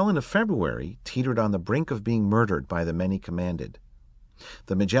 The Magellan of February teetered on the brink of being murdered by the men he commanded.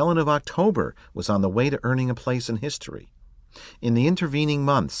 The Magellan of October was on the way to earning a place in history. In the intervening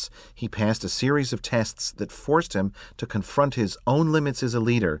months, he passed a series of tests that forced him to confront his own limits as a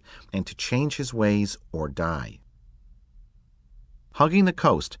leader and to change his ways or die. Hugging the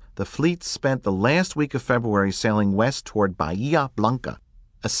coast, the fleet spent the last week of February sailing west toward Bahia Blanca,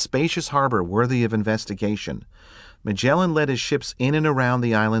 a spacious harbor worthy of investigation. Magellan led his ships in and around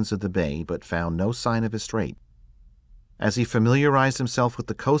the islands of the bay, but found no sign of a strait. As he familiarized himself with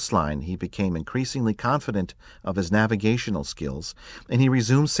the coastline, he became increasingly confident of his navigational skills, and he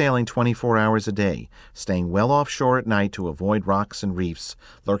resumed sailing 24 hours a day, staying well offshore at night to avoid rocks and reefs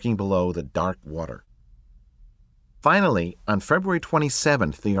lurking below the dark water. Finally, on February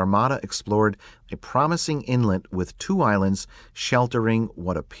 27th, the Armada explored a promising inlet with 2 islands sheltering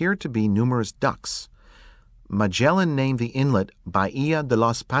what appeared to be numerous ducks. Magellan named the inlet Bahia de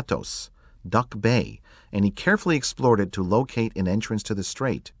los Patos, Duck Bay, and he carefully explored it to locate an entrance to the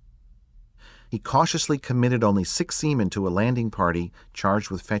strait. He cautiously committed only 6 seamen to a landing party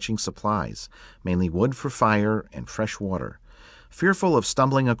charged with fetching supplies, mainly wood for fire and fresh water. Fearful of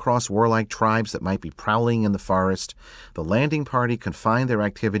stumbling across warlike tribes that might be prowling in the forest, the landing party confined their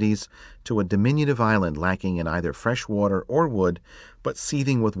activities to a diminutive island lacking in either fresh water or wood, but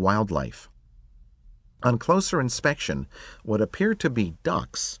seething with wildlife. On closer inspection, what appeared to be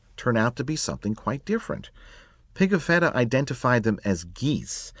ducks turned out to be something quite different. Pigafetta identified them as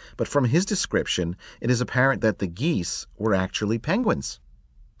geese, but from his description, it is apparent that the geese were actually penguins.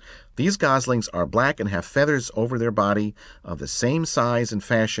 These goslings are black and have feathers over their body of the same size and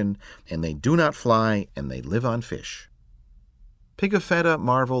fashion, and they do not fly, and they live on fish. Pigafetta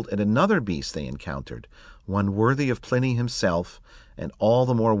marveled at another beast they encountered, one worthy of Pliny himself, and all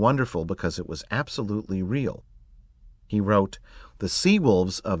the more wonderful because it was absolutely real. He wrote, "The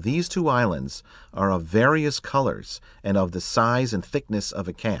sea-wolves of these 2 islands are of various colors and of the size and thickness of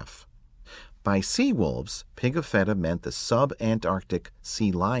a calf." By sea-wolves, Pigafetta meant the sub-Antarctic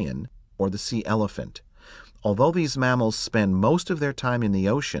sea lion or the sea elephant. Although these mammals spend most of their time in the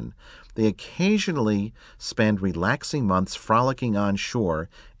ocean, they occasionally spend relaxing months frolicking on shore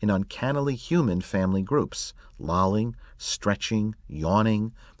in uncannily human family groups, lolling, stretching,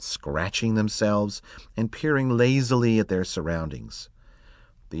 yawning, scratching themselves, and peering lazily at their surroundings.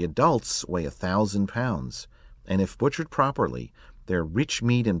 The adults weigh 1,000 pounds, and if butchered properly, their rich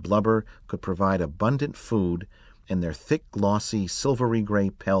meat and blubber could provide abundant food, and their thick, glossy, silvery gray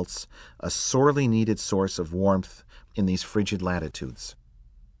pelts a sorely needed source of warmth in these frigid latitudes.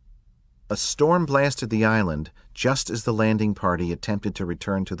 A storm blasted the island just as the landing party attempted to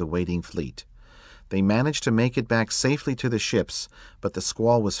return to the waiting fleet. They managed to make it back safely to the ships, but the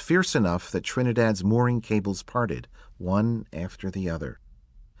squall was fierce enough that Trinidad's mooring cables parted, one after the other.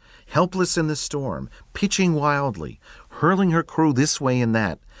 Helpless in the storm, pitching wildly, hurling her crew this way and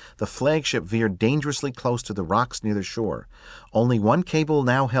that, the flagship veered dangerously close to the rocks near the shore. Only one cable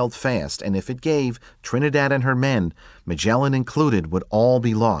now held fast, and if it gave, Trinidad and her men, Magellan included, would all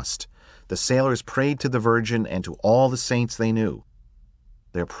be lost. The sailors prayed to the Virgin and to all the saints they knew.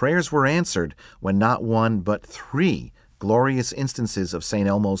 Their prayers were answered when not 1 but 3 glorious instances of St.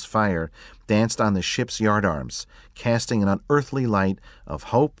 Elmo's fire danced on the ship's yardarms, casting an unearthly light of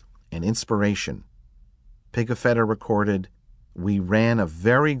hope and inspiration. Pigafetta recorded, "We ran a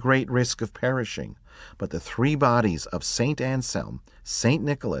very great risk of perishing, but the 3 bodies of St. Anselm, St.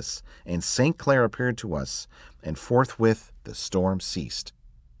 Nicholas, and St. Clare appeared to us, and forthwith the storm ceased."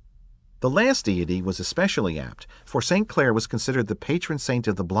 The last deity was especially apt, for St. Clare was considered the patron saint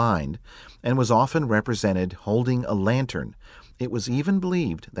of the blind and was often represented holding a lantern. It was even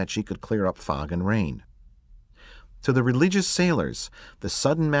believed that she could clear up fog and rain. To the religious sailors, the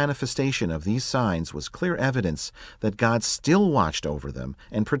sudden manifestation of these signs was clear evidence that God still watched over them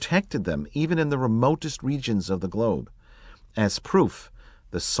and protected them even in the remotest regions of the globe. As proof,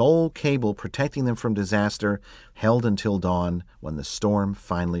 the sole cable protecting them from disaster held until dawn, when the storm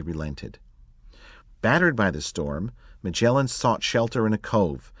finally relented. Battered by the storm, Magellan sought shelter in a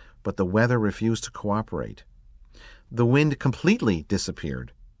cove, but the weather refused to cooperate. The wind completely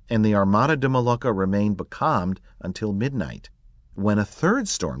disappeared, and the Armada de Molucca remained becalmed until midnight, when a third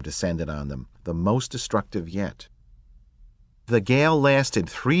storm descended on them, the most destructive yet. The gale lasted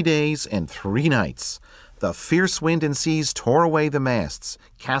 3 days and 3 nights. The fierce wind and seas tore away the masts,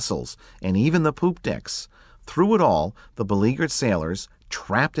 castles, and even the poop decks. Through it all, the beleaguered sailors,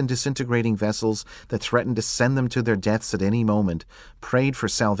 trapped in disintegrating vessels that threatened to send them to their deaths at any moment, prayed for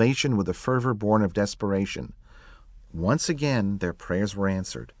salvation with a fervor born of desperation. Once again, their prayers were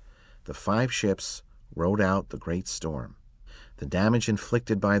answered. The 5 ships rode out the great storm. The damage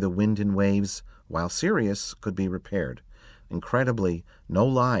inflicted by the wind and waves, while serious, could be repaired. Incredibly, no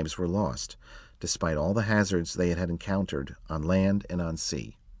lives were lost, despite all the hazards they had encountered on land and on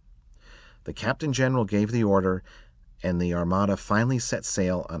sea. The Captain General gave the order, and the Armada finally set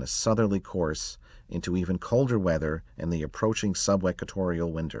sail on a southerly course into even colder weather and the approaching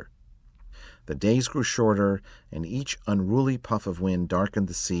sub-equatorial winter. The days grew shorter, and each unruly puff of wind darkened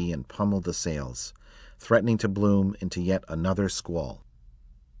the sea and pummeled the sails, threatening to bloom into yet another squall.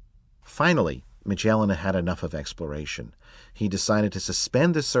 Finally, Magellan had enough of exploration. He decided to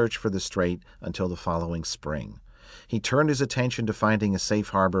suspend the search for the strait until the following spring. He turned his attention to finding a safe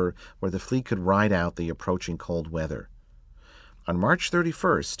harbor where the fleet could ride out the approaching cold weather. On March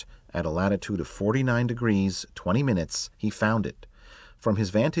 31st, at a latitude of 49 degrees, 20 minutes, he found it. From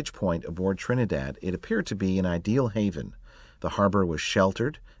his vantage point aboard Trinidad, it appeared to be an ideal haven. The harbor was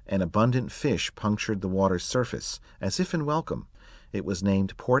sheltered, and abundant fish punctured the water's surface, as if in welcome. It was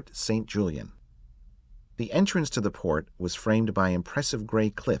named Port St. Julian. The entrance to the port was framed by impressive gray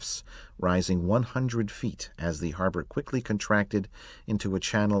cliffs, rising 100 feet as the harbor quickly contracted into a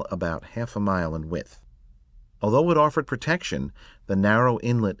channel about half a mile in width. Although it offered protection, the narrow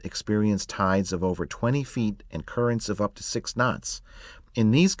inlet experienced tides of over 20 feet and currents of up to 6 knots. In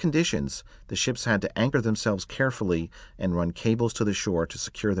these conditions, the ships had to anchor themselves carefully and run cables to the shore to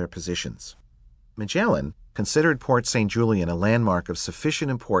secure their positions. Magellan considered Port St. Julian a landmark of sufficient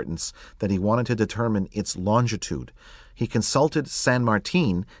importance that he wanted to determine its longitude. He consulted San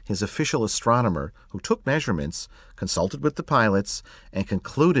Martin, his official astronomer, who took measurements, consulted with the pilots, and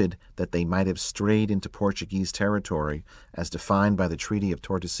concluded that they might have strayed into Portuguese territory as defined by the Treaty of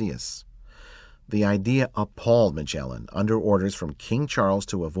Tordesillas. The idea appalled Magellan, under orders from King Charles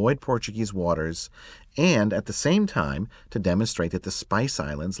to avoid Portuguese waters and, at the same time, to demonstrate that the Spice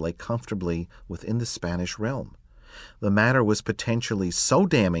Islands lay comfortably within the Spanish realm. The matter was potentially so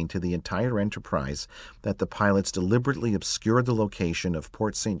damning to the entire enterprise that the pilots deliberately obscured the location of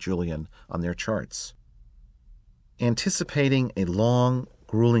Port St. Julian on their charts. Anticipating a long,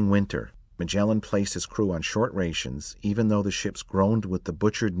 grueling winter, Magellan placed his crew on short rations, even though the ships groaned with the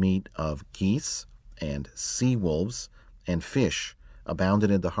butchered meat of geese and sea wolves and fish abounded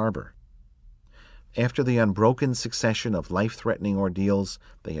in the harbor. After the unbroken succession of life-threatening ordeals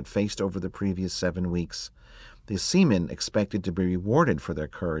they had faced over the previous 7 weeks, the seamen expected to be rewarded for their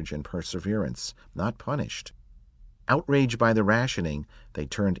courage and perseverance, not punished. Outraged by the rationing, they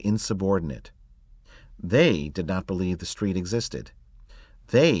turned insubordinate. They did not believe the street existed.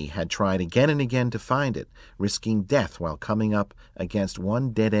 They had tried again and again to find it, risking death while coming up against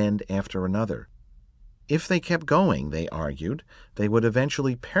one dead end after another. If they kept going, they argued, they would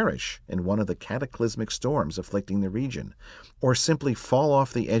eventually perish in one of the cataclysmic storms afflicting the region, or simply fall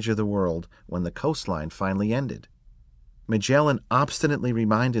off the edge of the world when the coastline finally ended. Magellan obstinately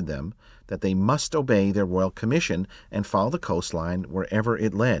reminded them that they must obey their royal commission and follow the coastline wherever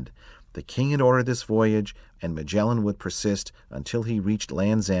it led. The king had ordered this voyage, and Magellan would persist until he reached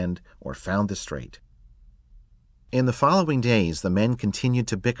Land's End or found the strait. In the following days, the men continued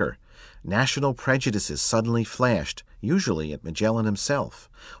to bicker. National prejudices suddenly flashed, usually at Magellan himself.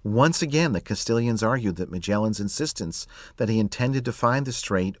 Once again, the Castilians argued that Magellan's insistence that he intended to find the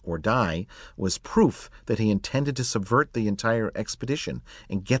strait or die was proof that he intended to subvert the entire expedition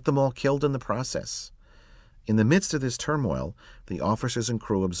and get them all killed in the process. In the midst of this turmoil, the officers and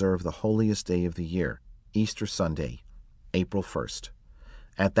crew observed the holiest day of the year, Easter Sunday, April 1st.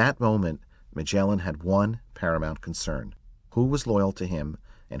 At that moment, Magellan had one paramount concern: who was loyal to him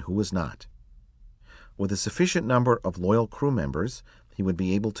and who was not. With a sufficient number of loyal crew members, he would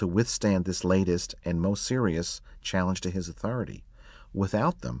be able to withstand this latest and most serious challenge to his authority.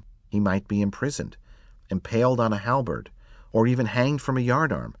 Without them, he might be imprisoned, impaled on a halberd, or even hanged from a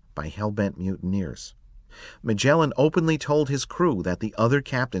yardarm by hell-bent mutineers. Magellan openly told his crew that the other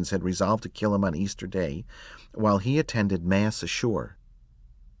captains had resolved to kill him on Easter Day, while he attended Mass ashore.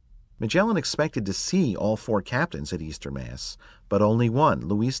 Magellan expected to see all 4 captains at Easter Mass, but only one,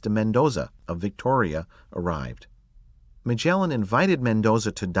 Luis de Mendoza of Victoria, arrived. Magellan invited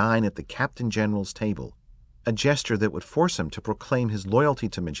Mendoza to dine at the Captain General's table. a gesture that would force him to proclaim his loyalty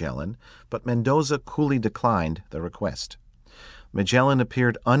to Magellan, but Mendoza coolly declined the request. Magellan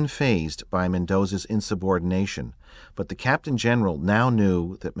appeared unfazed by Mendoza's insubordination, but the Captain General now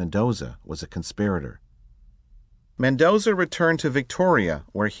knew that Mendoza was a conspirator. Mendoza returned to Victoria,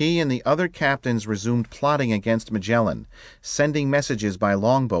 where he and the other captains resumed plotting against Magellan, sending messages by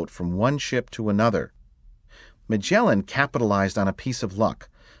longboat from one ship to another. Magellan capitalized on a piece of luck.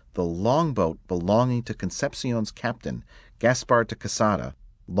 The longboat belonging to Concepcion's captain, Gaspar de Quesada,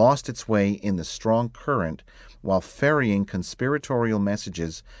 lost its way in the strong current while ferrying conspiratorial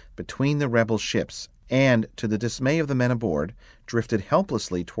messages between the rebel ships and, to the dismay of the men aboard, drifted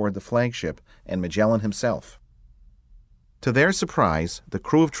helplessly toward the flagship and Magellan himself. To their surprise, the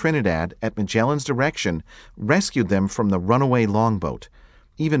crew of Trinidad, at Magellan's direction, rescued them from the runaway longboat.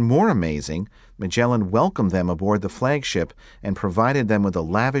 Even more amazing, Magellan welcomed them aboard the flagship and provided them with a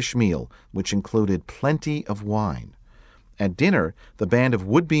lavish meal, which included plenty of wine. At dinner, the band of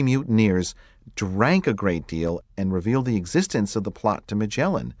would-be mutineers drank a great deal and revealed the existence of the plot to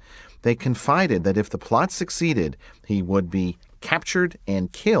Magellan. They confided that if the plot succeeded, he would be captured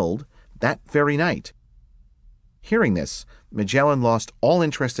and killed that very night. Hearing this, Magellan lost all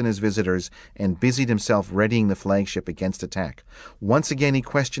interest in his visitors and busied himself readying the flagship against attack. Once again he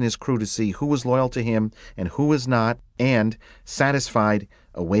questioned his crew to see who was loyal to him and who was not, and, satisfied,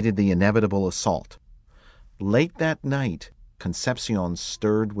 awaited the inevitable assault. Late that night, Concepcion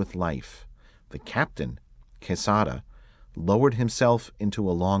stirred with life. The captain, Quesada, lowered himself into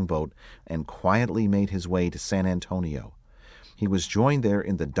a longboat and quietly made his way to San Antonio. He was joined there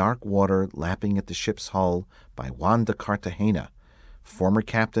in the dark water lapping at the ship's hull by Juan de Cartagena, former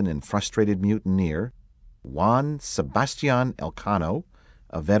captain and frustrated mutineer, Juan Sebastian Elcano,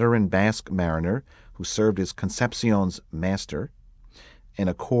 a veteran Basque mariner who served as Concepcion's master, and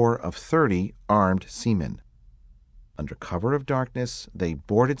a corps of 30 armed seamen. Under cover of darkness, they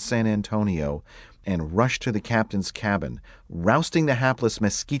boarded San Antonio and rushed to the captain's cabin, rousting the hapless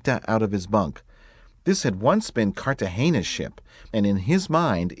Mesquita out of his bunk. This had once been Cartagena's ship, and in his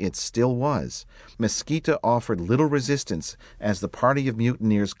mind it still was. Mesquita offered little resistance as the party of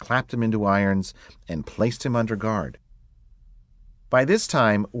mutineers clapped him into irons and placed him under guard. By this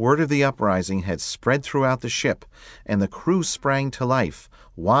time, word of the uprising had spread throughout the ship, and the crew sprang to life.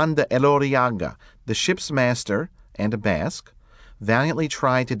 Juan de Elorriaga, the ship's master, and a Basque, valiantly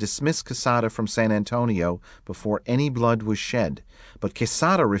tried to dismiss Quesada from San Antonio before any blood was shed, but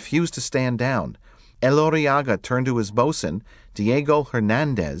Quesada refused to stand down. Elorriaga turned to his boatswain, Diego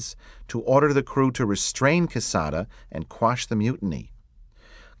Hernandez, to order the crew to restrain Quesada and quash the mutiny.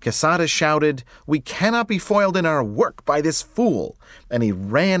 Quesada shouted, "We cannot be foiled in our work by this fool," and he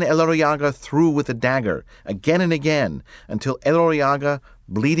ran Elorriaga through with a dagger, again and again, until Elorriaga,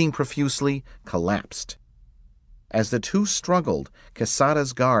 bleeding profusely, collapsed. As the two struggled,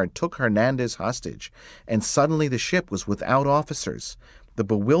 Quesada's guard took Hernandez hostage, and suddenly the ship was without officers. The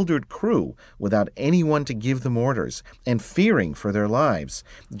bewildered crew, without anyone to give them orders, and fearing for their lives,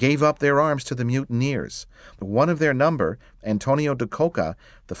 gave up their arms to the mutineers. One of their number, Antonio de Coca,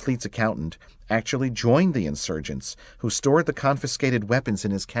 the fleet's accountant, actually joined the insurgents, who stored the confiscated weapons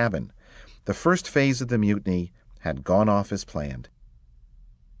in his cabin. The first phase of the mutiny had gone off as planned.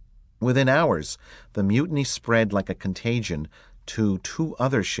 Within hours, the mutiny spread like a contagion to two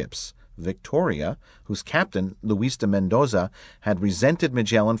other ships, Victoria, whose captain, Luis de Mendoza, had resented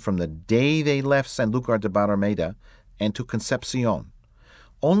Magellan from the day they left Sanlúcar de Barrameda, and to Concepcion.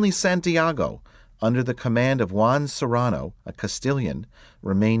 Only Santiago, under the command of Juan Serrano, a Castilian,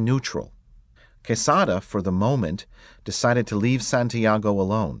 remained neutral. Quesada, for the moment, decided to leave Santiago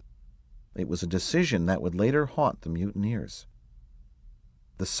alone. It was a decision that would later haunt the mutineers.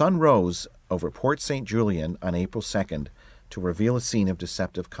 The sun rose over Port St. Julian on April 2nd to reveal a scene of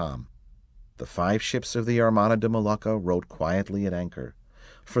deceptive calm. The 5 ships of the Armada de Molucca rode quietly at anchor.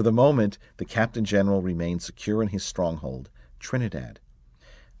 For the moment, the Captain General remained secure in his stronghold, Trinidad.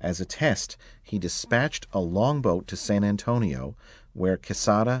 As a test, he dispatched a longboat to San Antonio, where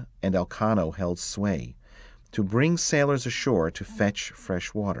Quesada and Elcano held sway, to bring sailors ashore to fetch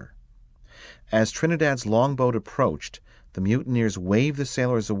fresh water. As Trinidad's longboat approached, the mutineers waved the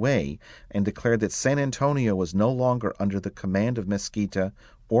sailors away and declared that San Antonio was no longer under the command of Mesquita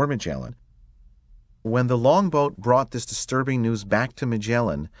or Magellan. When the longboat brought this disturbing news back to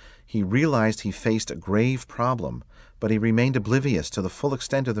Magellan, he realized he faced a grave problem, but he remained oblivious to the full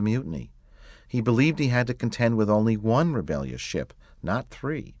extent of the mutiny. He believed he had to contend with only one rebellious ship, not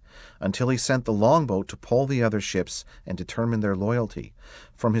 3, until he sent the longboat to poll the other ships and determine their loyalty.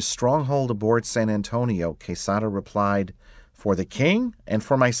 From his stronghold aboard San Antonio, Quesada replied, "For the king and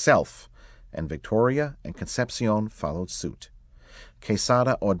for myself," and Victoria and Concepcion followed suit.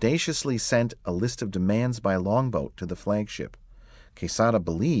 Quesada audaciously sent a list of demands by longboat to the flagship. Quesada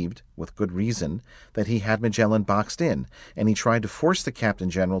believed, with good reason, that he had Magellan boxed in, and he tried to force the Captain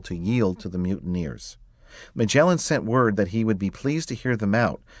General to yield to the mutineers. Magellan sent word that he would be pleased to hear them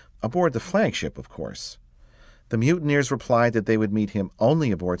out, aboard the flagship, of course. The mutineers replied that they would meet him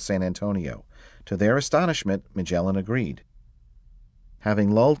only aboard San Antonio. To their astonishment, Magellan agreed.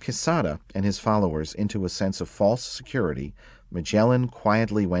 Having lulled Quesada and his followers into a sense of false security, Magellan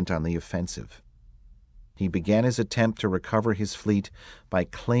quietly went on the offensive. He began his attempt to recover his fleet by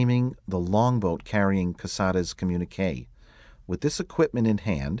claiming the longboat carrying Quesada's communique. With this equipment in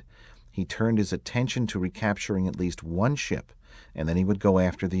hand, he turned his attention to recapturing at least one ship, and then he would go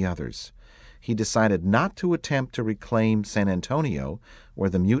after the others. He decided not to attempt to reclaim San Antonio, where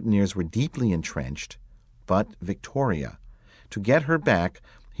the mutineers were deeply entrenched, but Victoria. To get her back,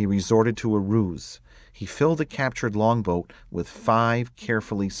 he resorted to a ruse. He filled the captured longboat with 5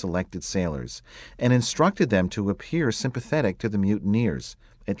 carefully selected sailors, and instructed them to appear sympathetic to the mutineers,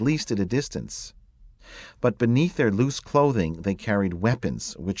 at least at a distance. But beneath their loose clothing they carried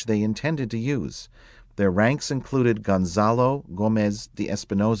weapons, which they intended to use. Their ranks included Gonzalo Gomez de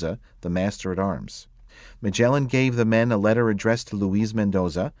Espinosa, the master-at-arms. Magellan gave the men a letter addressed to Luis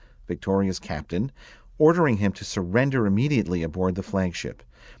Mendoza, Victoria's captain, ordering him to surrender immediately aboard the flagship.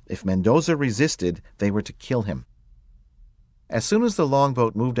 If Mendoza resisted, they were to kill him. As soon as the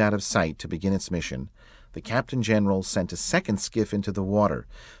longboat moved out of sight to begin its mission, the Captain General sent a second skiff into the water,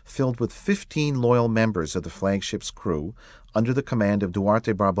 filled with 15 loyal members of the flagship's crew, under the command of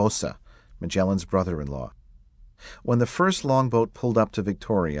Duarte Barbosa, Magellan's brother-in-law. When the first longboat pulled up to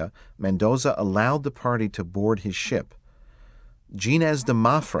Victoria, Mendoza allowed the party to board his ship. Ginés de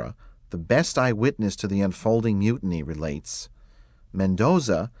Mafra, the best eyewitness to the unfolding mutiny, relates,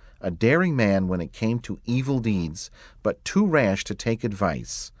 Mendoza, a daring man when it came to evil deeds, but too rash to take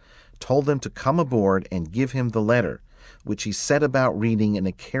advice, told them to come aboard and give him the letter, which he set about reading in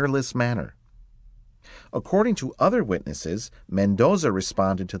a careless manner. According to other witnesses, Mendoza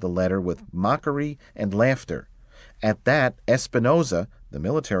responded to the letter with mockery and laughter. At that, Espinosa, the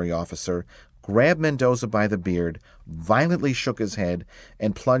military officer, grabbed Mendoza by the beard, violently shook his head,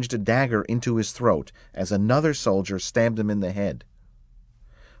 and plunged a dagger into his throat as another soldier stabbed him in the head.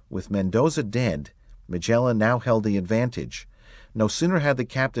 With Mendoza dead, Magellan now held the advantage. No sooner had the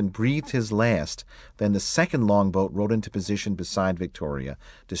captain breathed his last than the second longboat rode into position beside Victoria,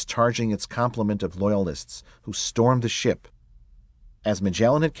 discharging its complement of loyalists, who stormed the ship. As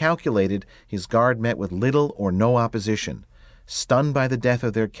Magellan had calculated, his guard met with little or no opposition. Stunned by the death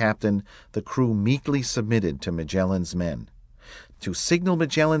of their captain, the crew meekly submitted to Magellan's men. To signal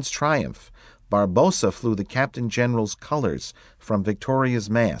Magellan's triumph, Barbosa flew the Captain General's colors from Victoria's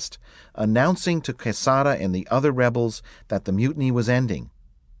mast, announcing to Quesada and the other rebels that the mutiny was ending.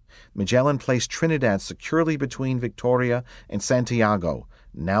 Magellan placed Trinidad securely between Victoria and Santiago,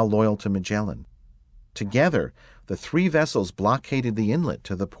 now loyal to Magellan. Together, the 3 vessels blockaded the inlet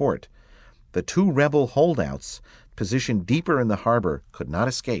to the port. The 2 rebel holdouts, positioned deeper in the harbor, could not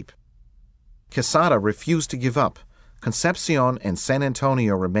escape. Quesada refused to give up. Concepcion and San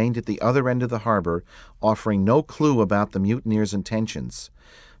Antonio remained at the other end of the harbor, offering no clue about the mutineers' intentions.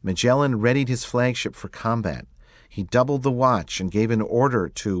 Magellan readied his flagship for combat. He doubled the watch and gave an order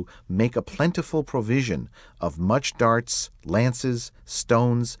to make a plentiful provision of much darts, lances,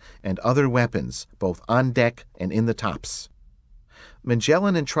 stones, and other weapons, both on deck and in the tops.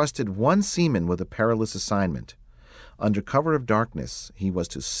 Magellan entrusted one seaman with a perilous assignment. Under cover of darkness, he was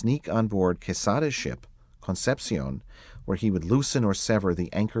to sneak on board Quesada's ship, Concepcion, where he would loosen or sever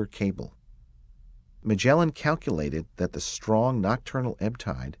the anchor cable. Magellan calculated that the strong nocturnal ebb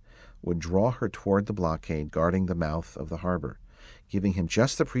tide would draw her toward the blockade guarding the mouth of the harbor, giving him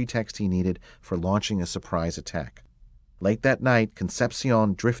just the pretext he needed for launching a surprise attack. Late that night,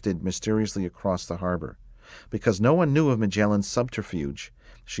 Concepcion drifted mysteriously across the harbor. Because no one knew of Magellan's subterfuge,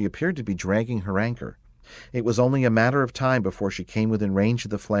 she appeared to be dragging her anchor. It was only a matter of time before she came within range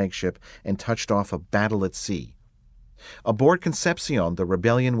of the flagship and touched off a battle at sea. Aboard Concepcion, the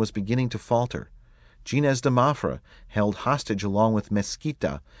rebellion was beginning to falter. Ginés de Mafra, held hostage along with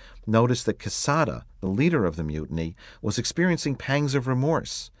Mesquita, noticed that Quesada, the leader of the mutiny, was experiencing pangs of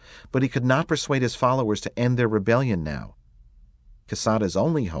remorse, but he could not persuade his followers to end their rebellion now. Quesada's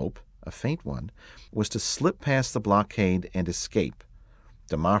only hope, a faint one, was to slip past the blockade and escape.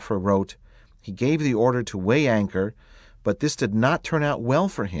 De Mafra wrote, he gave the order to weigh anchor, but this did not turn out well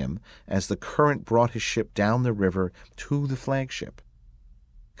for him as the current brought his ship down the river to the flagship.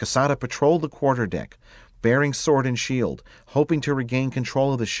 Quesada patrolled the quarterdeck, bearing sword and shield, hoping to regain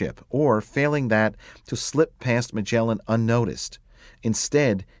control of the ship, or, failing that, to slip past Magellan unnoticed.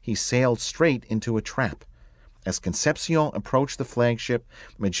 Instead, he sailed straight into a trap. As Concepcion approached the flagship,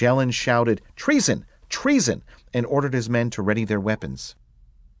 Magellan shouted, "Treason! Treason!" and ordered his men to ready their weapons.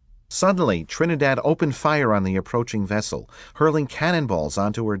 Suddenly, Trinidad opened fire on the approaching vessel, hurling cannonballs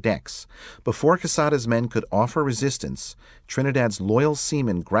onto her decks. Before Quesada's men could offer resistance, Trinidad's loyal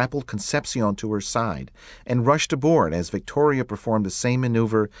seamen grappled Concepcion to her side and rushed aboard as Victoria performed the same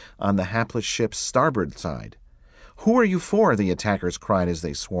maneuver on the hapless ship's starboard side. "Who are you for?" the attackers cried as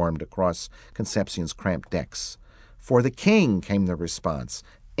they swarmed across Concepcion's cramped decks. "For the king," came the response,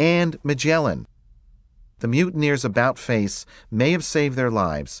 "and Magellan." The mutineers' about-face may have saved their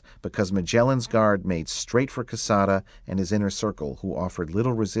lives because Magellan's guard made straight for Quesada and his inner circle, who offered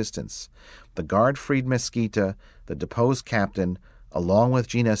little resistance. The guard freed Mesquita, the deposed captain, along with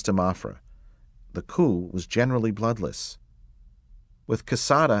Gines de Mafra. The coup was generally bloodless. With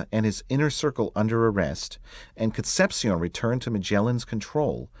Quesada and his inner circle under arrest, and Concepcion returned to Magellan's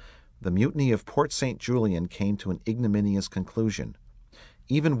control, the mutiny of Port St. Julian came to an ignominious conclusion.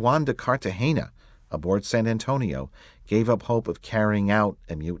 Even Juan de Cartagena, aboard San Antonio, gave up hope of carrying out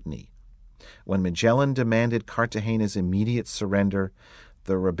a mutiny. When Magellan demanded Cartagena's immediate surrender,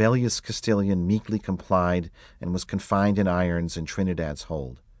 the rebellious Castilian meekly complied and was confined in irons in Trinidad's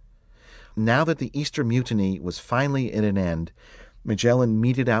hold. Now that the Easter Mutiny was finally at an end, Magellan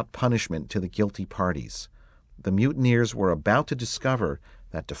meted out punishment to the guilty parties. The mutineers were about to discover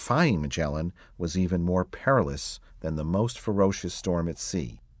that defying Magellan was even more perilous than the most ferocious storm at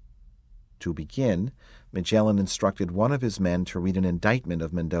sea. To begin, Magellan instructed one of his men to read an indictment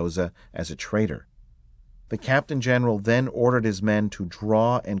of Mendoza as a traitor. The captain general then ordered his men to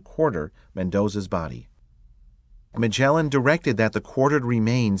draw and quarter Mendoza's body. Magellan directed that the quartered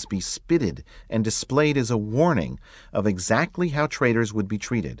remains be spitted and displayed as a warning of exactly how traitors would be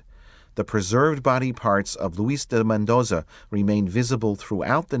treated. The preserved body parts of Luis de Mendoza remained visible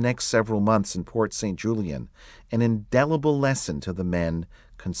throughout the next several months in Port St. Julian, an indelible lesson to the men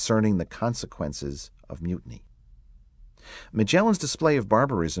concerning the consequences of mutiny. Magellan's display of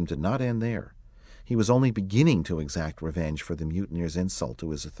barbarism did not end there. He was only beginning to exact revenge for the mutineers' insult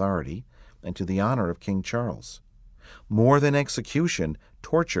to his authority and to the honor of King Charles. More than execution,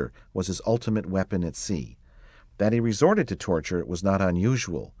 torture was his ultimate weapon at sea. That he resorted to torture was not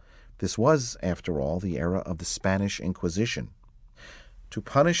unusual. This was, after all, the era of the Spanish Inquisition. To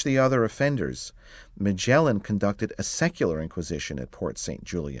punish the other offenders, Magellan conducted a secular inquisition at Port St.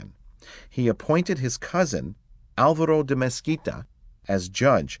 Julian. He appointed his cousin, Alvaro de Mesquita, as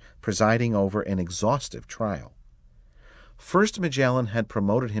judge, presiding over an exhaustive trial. First, Magellan had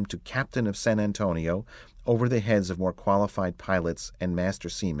promoted him to captain of San Antonio over the heads of more qualified pilots and master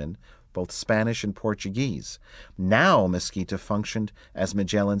seamen, both Spanish and Portuguese. Now Mesquita functioned as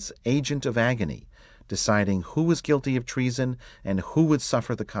Magellan's agent of agony, deciding who was guilty of treason and who would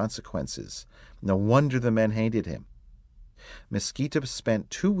suffer the consequences. No wonder the men hated him. Mesquita spent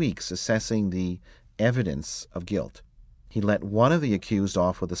 2 weeks assessing the evidence of guilt. He let one of the accused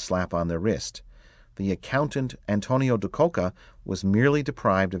off with a slap on the wrist. The accountant Antonio de Coca was merely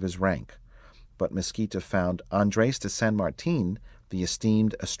deprived of his rank. But Mesquita found Andres de San Martin, the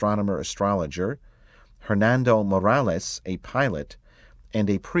esteemed astronomer-astrologer, Hernando Morales, a pilot, and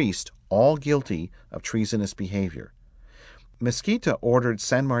a priest, all guilty of treasonous behavior. Mesquita ordered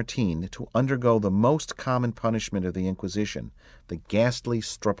San Martin to undergo the most common punishment of the Inquisition, the ghastly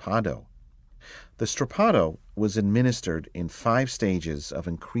stropado. The stropado was administered in 5 stages of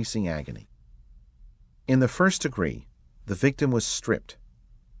increasing agony. In the first degree, the victim was stripped.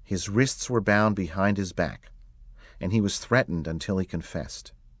 His wrists were bound behind his back, and he was threatened until he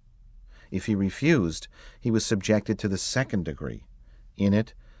confessed. If he refused, he was subjected to the second degree. In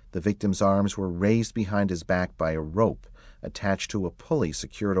it, the victim's arms were raised behind his back by a rope attached to a pulley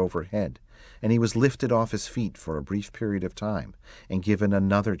secured overhead, and he was lifted off his feet for a brief period of time and given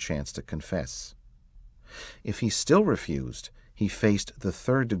another chance to confess. If he still refused, he faced the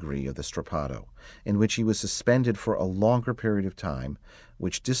third degree of the stropado, in which he was suspended for a longer period of time,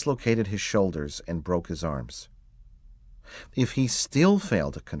 which dislocated his shoulders and broke his arms. If he still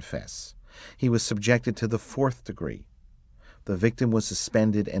failed to confess, he was subjected to the fourth degree. The victim was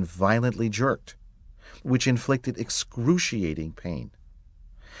suspended and violently jerked, which inflicted excruciating pain.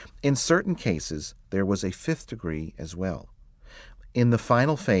 In certain cases, there was a fifth degree as well. In the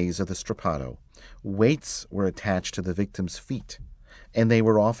final phase of the stropado, weights were attached to the victim's feet, and they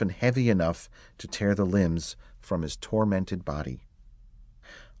were often heavy enough to tear the limbs from his tormented body.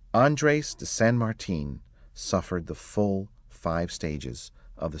 Andres de San Martin suffered the full 5 stages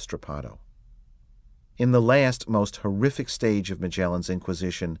of the stropado. In the last, most horrific stage of Magellan's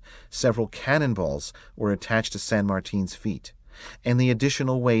Inquisition, several cannonballs were attached to San Martin's feet, and the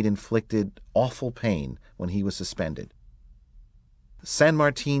additional weight inflicted awful pain when he was suspended. San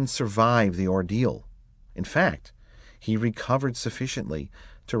Martin survived the ordeal. In fact, he recovered sufficiently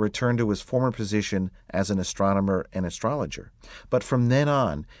to return to his former position as an astronomer and astrologer. But from then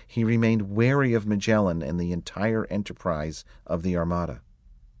on, he remained wary of Magellan and the entire enterprise of the Armada.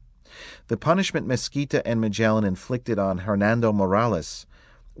 The punishment Mesquita and Magellan inflicted on Hernando Morales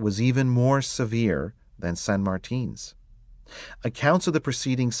was even more severe than San Martin's. Accounts of the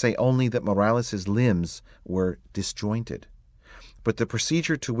proceedings say only that Morales's limbs were disjointed, but the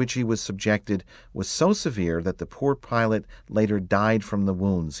procedure to which he was subjected was so severe that the poor pilot later died from the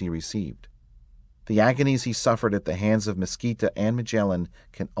wounds he received. The agonies he suffered at the hands of Mesquita and Magellan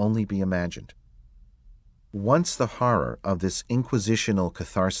can only be imagined. Once the horror of this inquisitional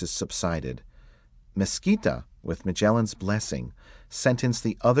catharsis subsided, Mesquita, with Magellan's blessing, sentenced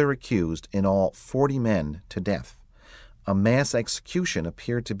the other accused, in all 40 men, to death. A mass execution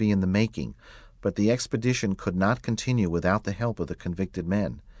appeared to be in the making, but the expedition could not continue without the help of the convicted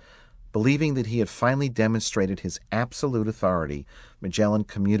men. Believing that he had finally demonstrated his absolute authority, Magellan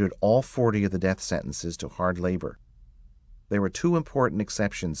commuted all 40 of the death sentences to hard labor. There were 2 important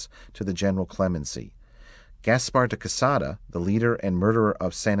exceptions to the general clemency. Gaspar de Quesada, the leader and murderer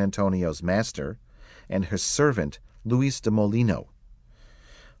of San Antonio's master, and his servant, Luis de Molino.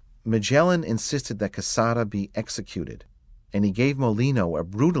 Magellan insisted that Quesada be executed, and he gave Molino a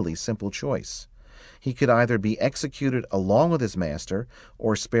brutally simple choice. He could either be executed along with his master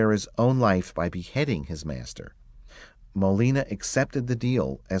or spare his own life by beheading his master. Molina accepted the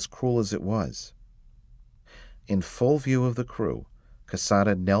deal, as cruel as it was. In full view of the crew,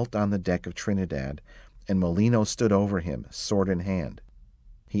 Quesada knelt on the deck of Trinidad, and Molino stood over him, sword in hand.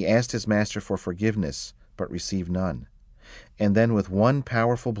 He asked his master for forgiveness, but received none. And then with one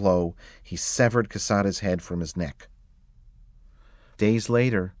powerful blow, he severed Quesada's head from his neck. Days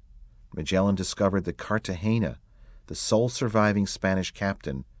later, Magellan discovered that Cartagena, the sole surviving Spanish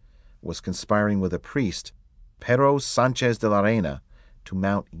captain, was conspiring with a priest, Pero Sanchez de la Reina, to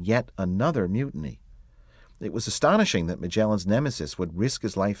mount yet another mutiny. It was astonishing that Magellan's nemesis would risk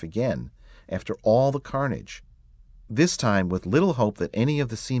his life again after all the carnage, this time with little hope that any of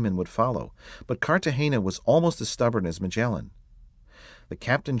the seamen would follow, but Cartagena was almost as stubborn as Magellan. The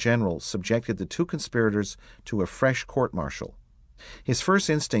captain general subjected the 2 conspirators to a fresh court-martial. His first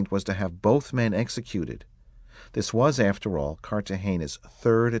instinct was to have both men executed. This was, after all, Cartagena's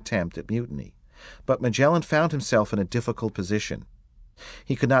 3rd attempt at mutiny. But Magellan found himself in a difficult position.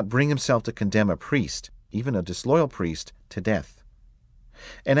 He could not bring himself to condemn a priest, even a disloyal priest, to death.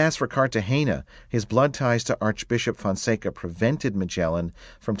 And as for Cartagena, his blood ties to Archbishop Fonseca prevented Magellan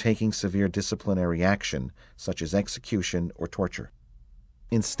from taking severe disciplinary action, such as execution or torture.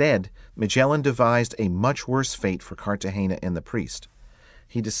 Instead, Magellan devised a much worse fate for Cartagena and the priest.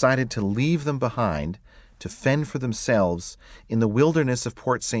 He decided to leave them behind to fend for themselves in the wilderness of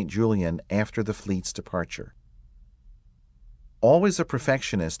Port St. Julian after the fleet's departure. Always a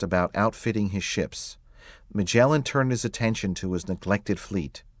perfectionist about outfitting his ships, Magellan turned his attention to his neglected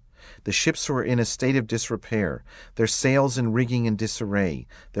fleet. The ships were in a state of disrepair, their sails and rigging in disarray,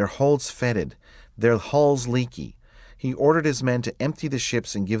 their holds fetid, their hulls leaky. He ordered his men to empty the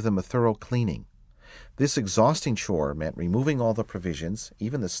ships and give them a thorough cleaning. This exhausting chore meant removing all the provisions,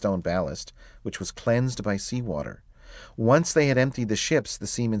 even the stone ballast, which was cleansed by seawater. Once they had emptied the ships, the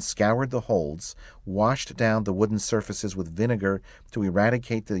seamen scoured the holds, washed down the wooden surfaces with vinegar to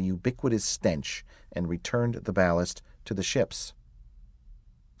eradicate the ubiquitous stench, and returned the ballast to the ships.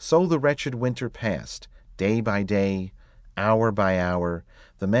 So the wretched winter passed, day by day, hour by hour,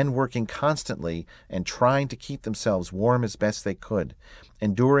 the men working constantly and trying to keep themselves warm as best they could,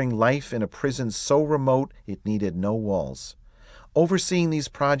 enduring life in a prison so remote it needed no walls. Overseeing these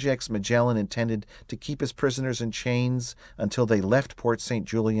projects, Magellan intended to keep his prisoners in chains until they left Port St.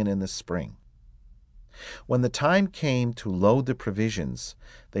 Julian in the spring. When the time came to load the provisions,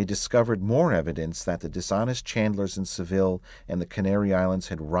 they discovered more evidence that the dishonest chandlers in Seville and the Canary Islands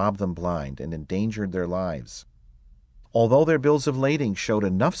had robbed them blind and endangered their lives. Although their bills of lading showed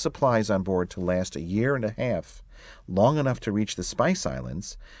enough supplies on board to last 1.5 years, long enough to reach the Spice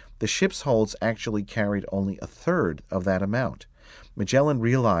Islands, the ship's holds actually carried only 1/3 of that amount. Magellan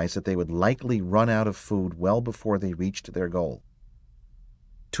realized that they would likely run out of food well before they reached their goal.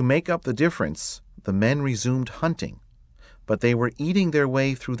 To make up the difference, the men resumed hunting, but they were eating their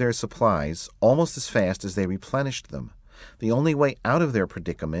way through their supplies almost as fast as they replenished them. The only way out of their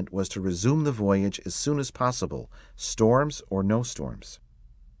predicament was to resume the voyage as soon as possible, storms or no storms.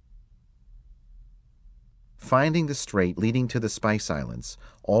 finding the strait leading to the Spice Islands,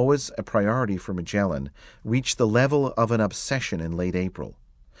 always a priority for Magellan, reached the level of an obsession in late April.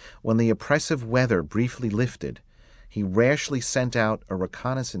 When the oppressive weather briefly lifted, he rashly sent out a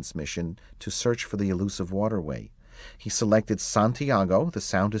reconnaissance mission to search for the elusive waterway. He selected Santiago, the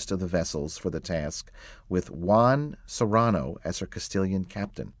soundest of the vessels, for the task, with Juan Serrano as her Castilian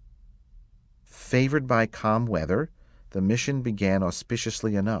captain. Favored by calm weather, the mission began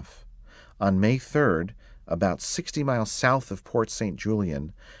auspiciously enough. On May 3rd, about 60 miles south of Port St.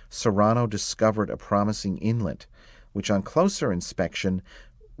 Julian, Serrano discovered a promising inlet, which on closer inspection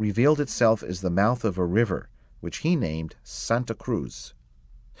revealed itself as the mouth of a river, which he named Santa Cruz.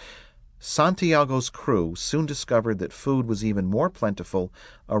 Santiago's crew soon discovered that food was even more plentiful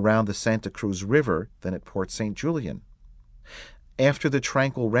around the Santa Cruz River than at Port St. Julian. After the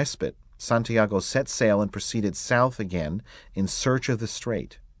tranquil respite, Santiago set sail and proceeded south again in search of the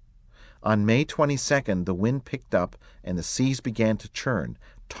strait. On May 22nd, the wind picked up and the seas began to churn,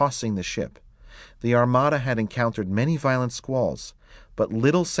 tossing the ship. The Armada had encountered many violent squalls, but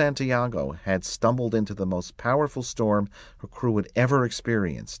little Santiago had stumbled into the most powerful storm her crew had ever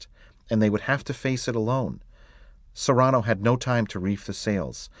experienced, and they would have to face it alone. Serrano had no time to reef the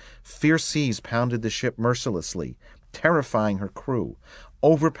sails. Fierce seas pounded the ship mercilessly, terrifying her crew.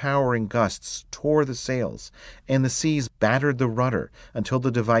 Overpowering gusts tore the sails, and the seas battered the rudder until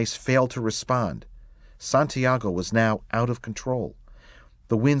the device failed to respond. Santiago was now out of control.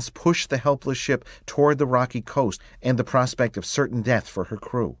 The winds pushed the helpless ship toward the rocky coast and the prospect of certain death for her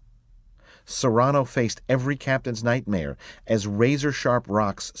crew. Serrano faced every captain's nightmare as razor-sharp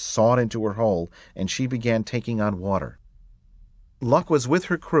rocks sawed into her hull and she began taking on water. Luck was with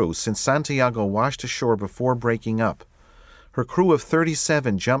her crew since Santiago washed ashore before breaking up. Her crew of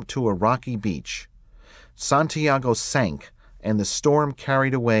 37 jumped to a rocky beach. Santiago sank, and the storm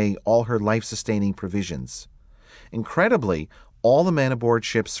carried away all her life-sustaining provisions. Incredibly, all the men aboard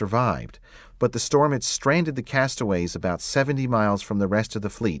ship survived, but the storm had stranded the castaways about 70 miles from the rest of the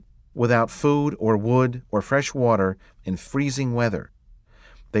fleet, without food or wood or fresh water in freezing weather.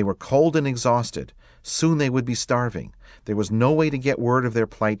 They were cold and exhausted. Soon they would be starving. There was no way to get word of their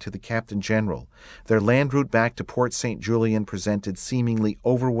plight to the Captain General. Their land route back to Port St. Julian presented seemingly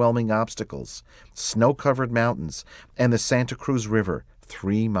overwhelming obstacles, snow-covered mountains, and the Santa Cruz River,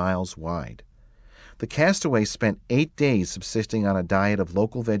 3 miles wide. The castaways spent 8 days subsisting on a diet of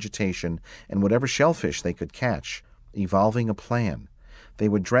local vegetation and whatever shellfish they could catch, evolving a plan. They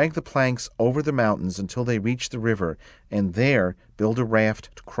would drag the planks over the mountains until they reached the river, and there build a raft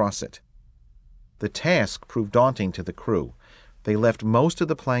to cross it. The task proved daunting to the crew. They left most of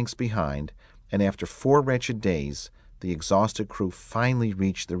the planks behind, and after 4 wretched days, the exhausted crew finally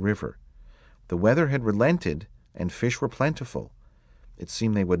reached the river. The weather had relented, and fish were plentiful. It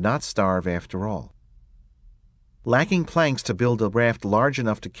seemed they would not starve after all. Lacking planks to build a raft large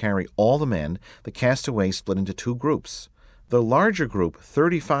enough to carry all the men, the castaways split into 2 groups. The larger group,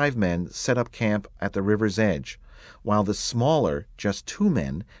 35 men, set up camp at the river's edge, while the smaller, just 2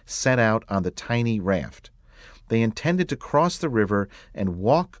 men, set out on the tiny raft. They intended to cross the river and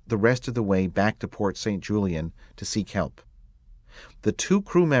walk the rest of the way back to Port St. Julian to seek help. The 2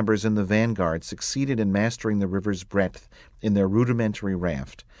 crew members in the vanguard succeeded in mastering the river's breadth in their rudimentary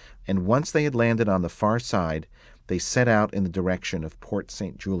raft, and once they had landed on the far side, they set out in the direction of Port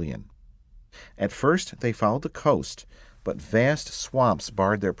St. Julian. At first, they followed the coast, but vast swamps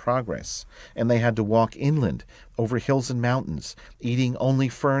barred their progress, and they had to walk inland over hills and mountains, eating only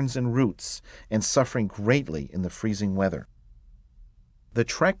ferns and roots, and suffering greatly in the freezing weather. The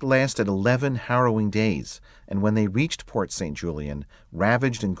trek lasted 11 harrowing days, and when they reached Port St. Julian,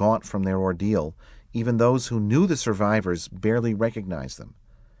 ravaged and gaunt from their ordeal, even those who knew the survivors barely recognized them.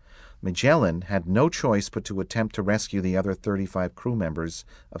 Magellan had no choice but to attempt to rescue the other 35 crew members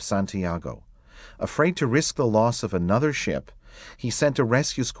of Santiago. Afraid to risk the loss of another ship, he sent a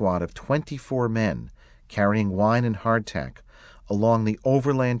rescue squad of 24 men, carrying wine and hardtack, along the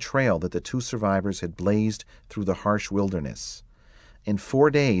overland trail that the 2 survivors had blazed through the harsh wilderness. In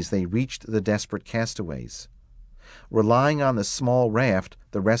 4 days they reached the desperate castaways. Relying on the small raft,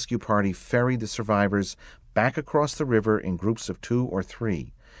 the rescue party ferried the survivors back across the river in groups of 2 or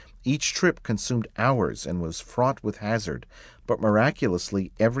 3. Each trip consumed hours and was fraught with hazard, but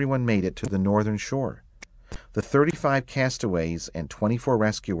miraculously everyone made it to the northern shore. The 35 castaways and 24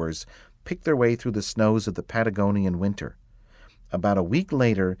 rescuers picked their way through the snows of the Patagonian winter. About a week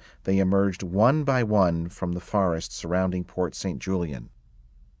later, they emerged one by one from the forest surrounding Port St. Julian.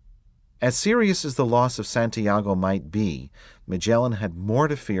 As serious as the loss of Santiago might be, Magellan had more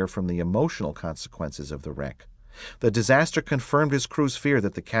to fear from the emotional consequences of the wreck. The disaster confirmed his crew's fear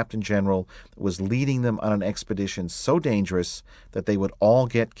that the Captain General was leading them on an expedition so dangerous that they would all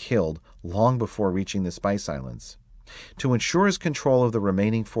get killed long before reaching the Spice Islands. To ensure his control of the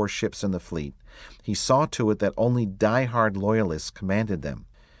remaining 4 ships in the fleet, he saw to it that only die-hard loyalists commanded them.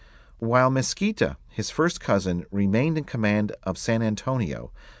 While Mesquita, his first cousin, remained in command of San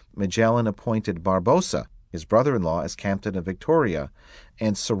Antonio, Magellan appointed Barbosa, his brother-in-law, as captain of Victoria,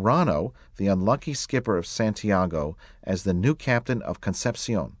 and Serrano, the unlucky skipper of Santiago, as the new captain of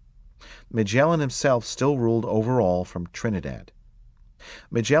Concepcion. Magellan himself still ruled over all from Trinidad.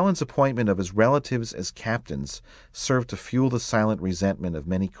 Magellan's appointment of his relatives as captains served to fuel the silent resentment of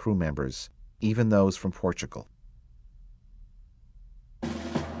many crew members, even those from Portugal.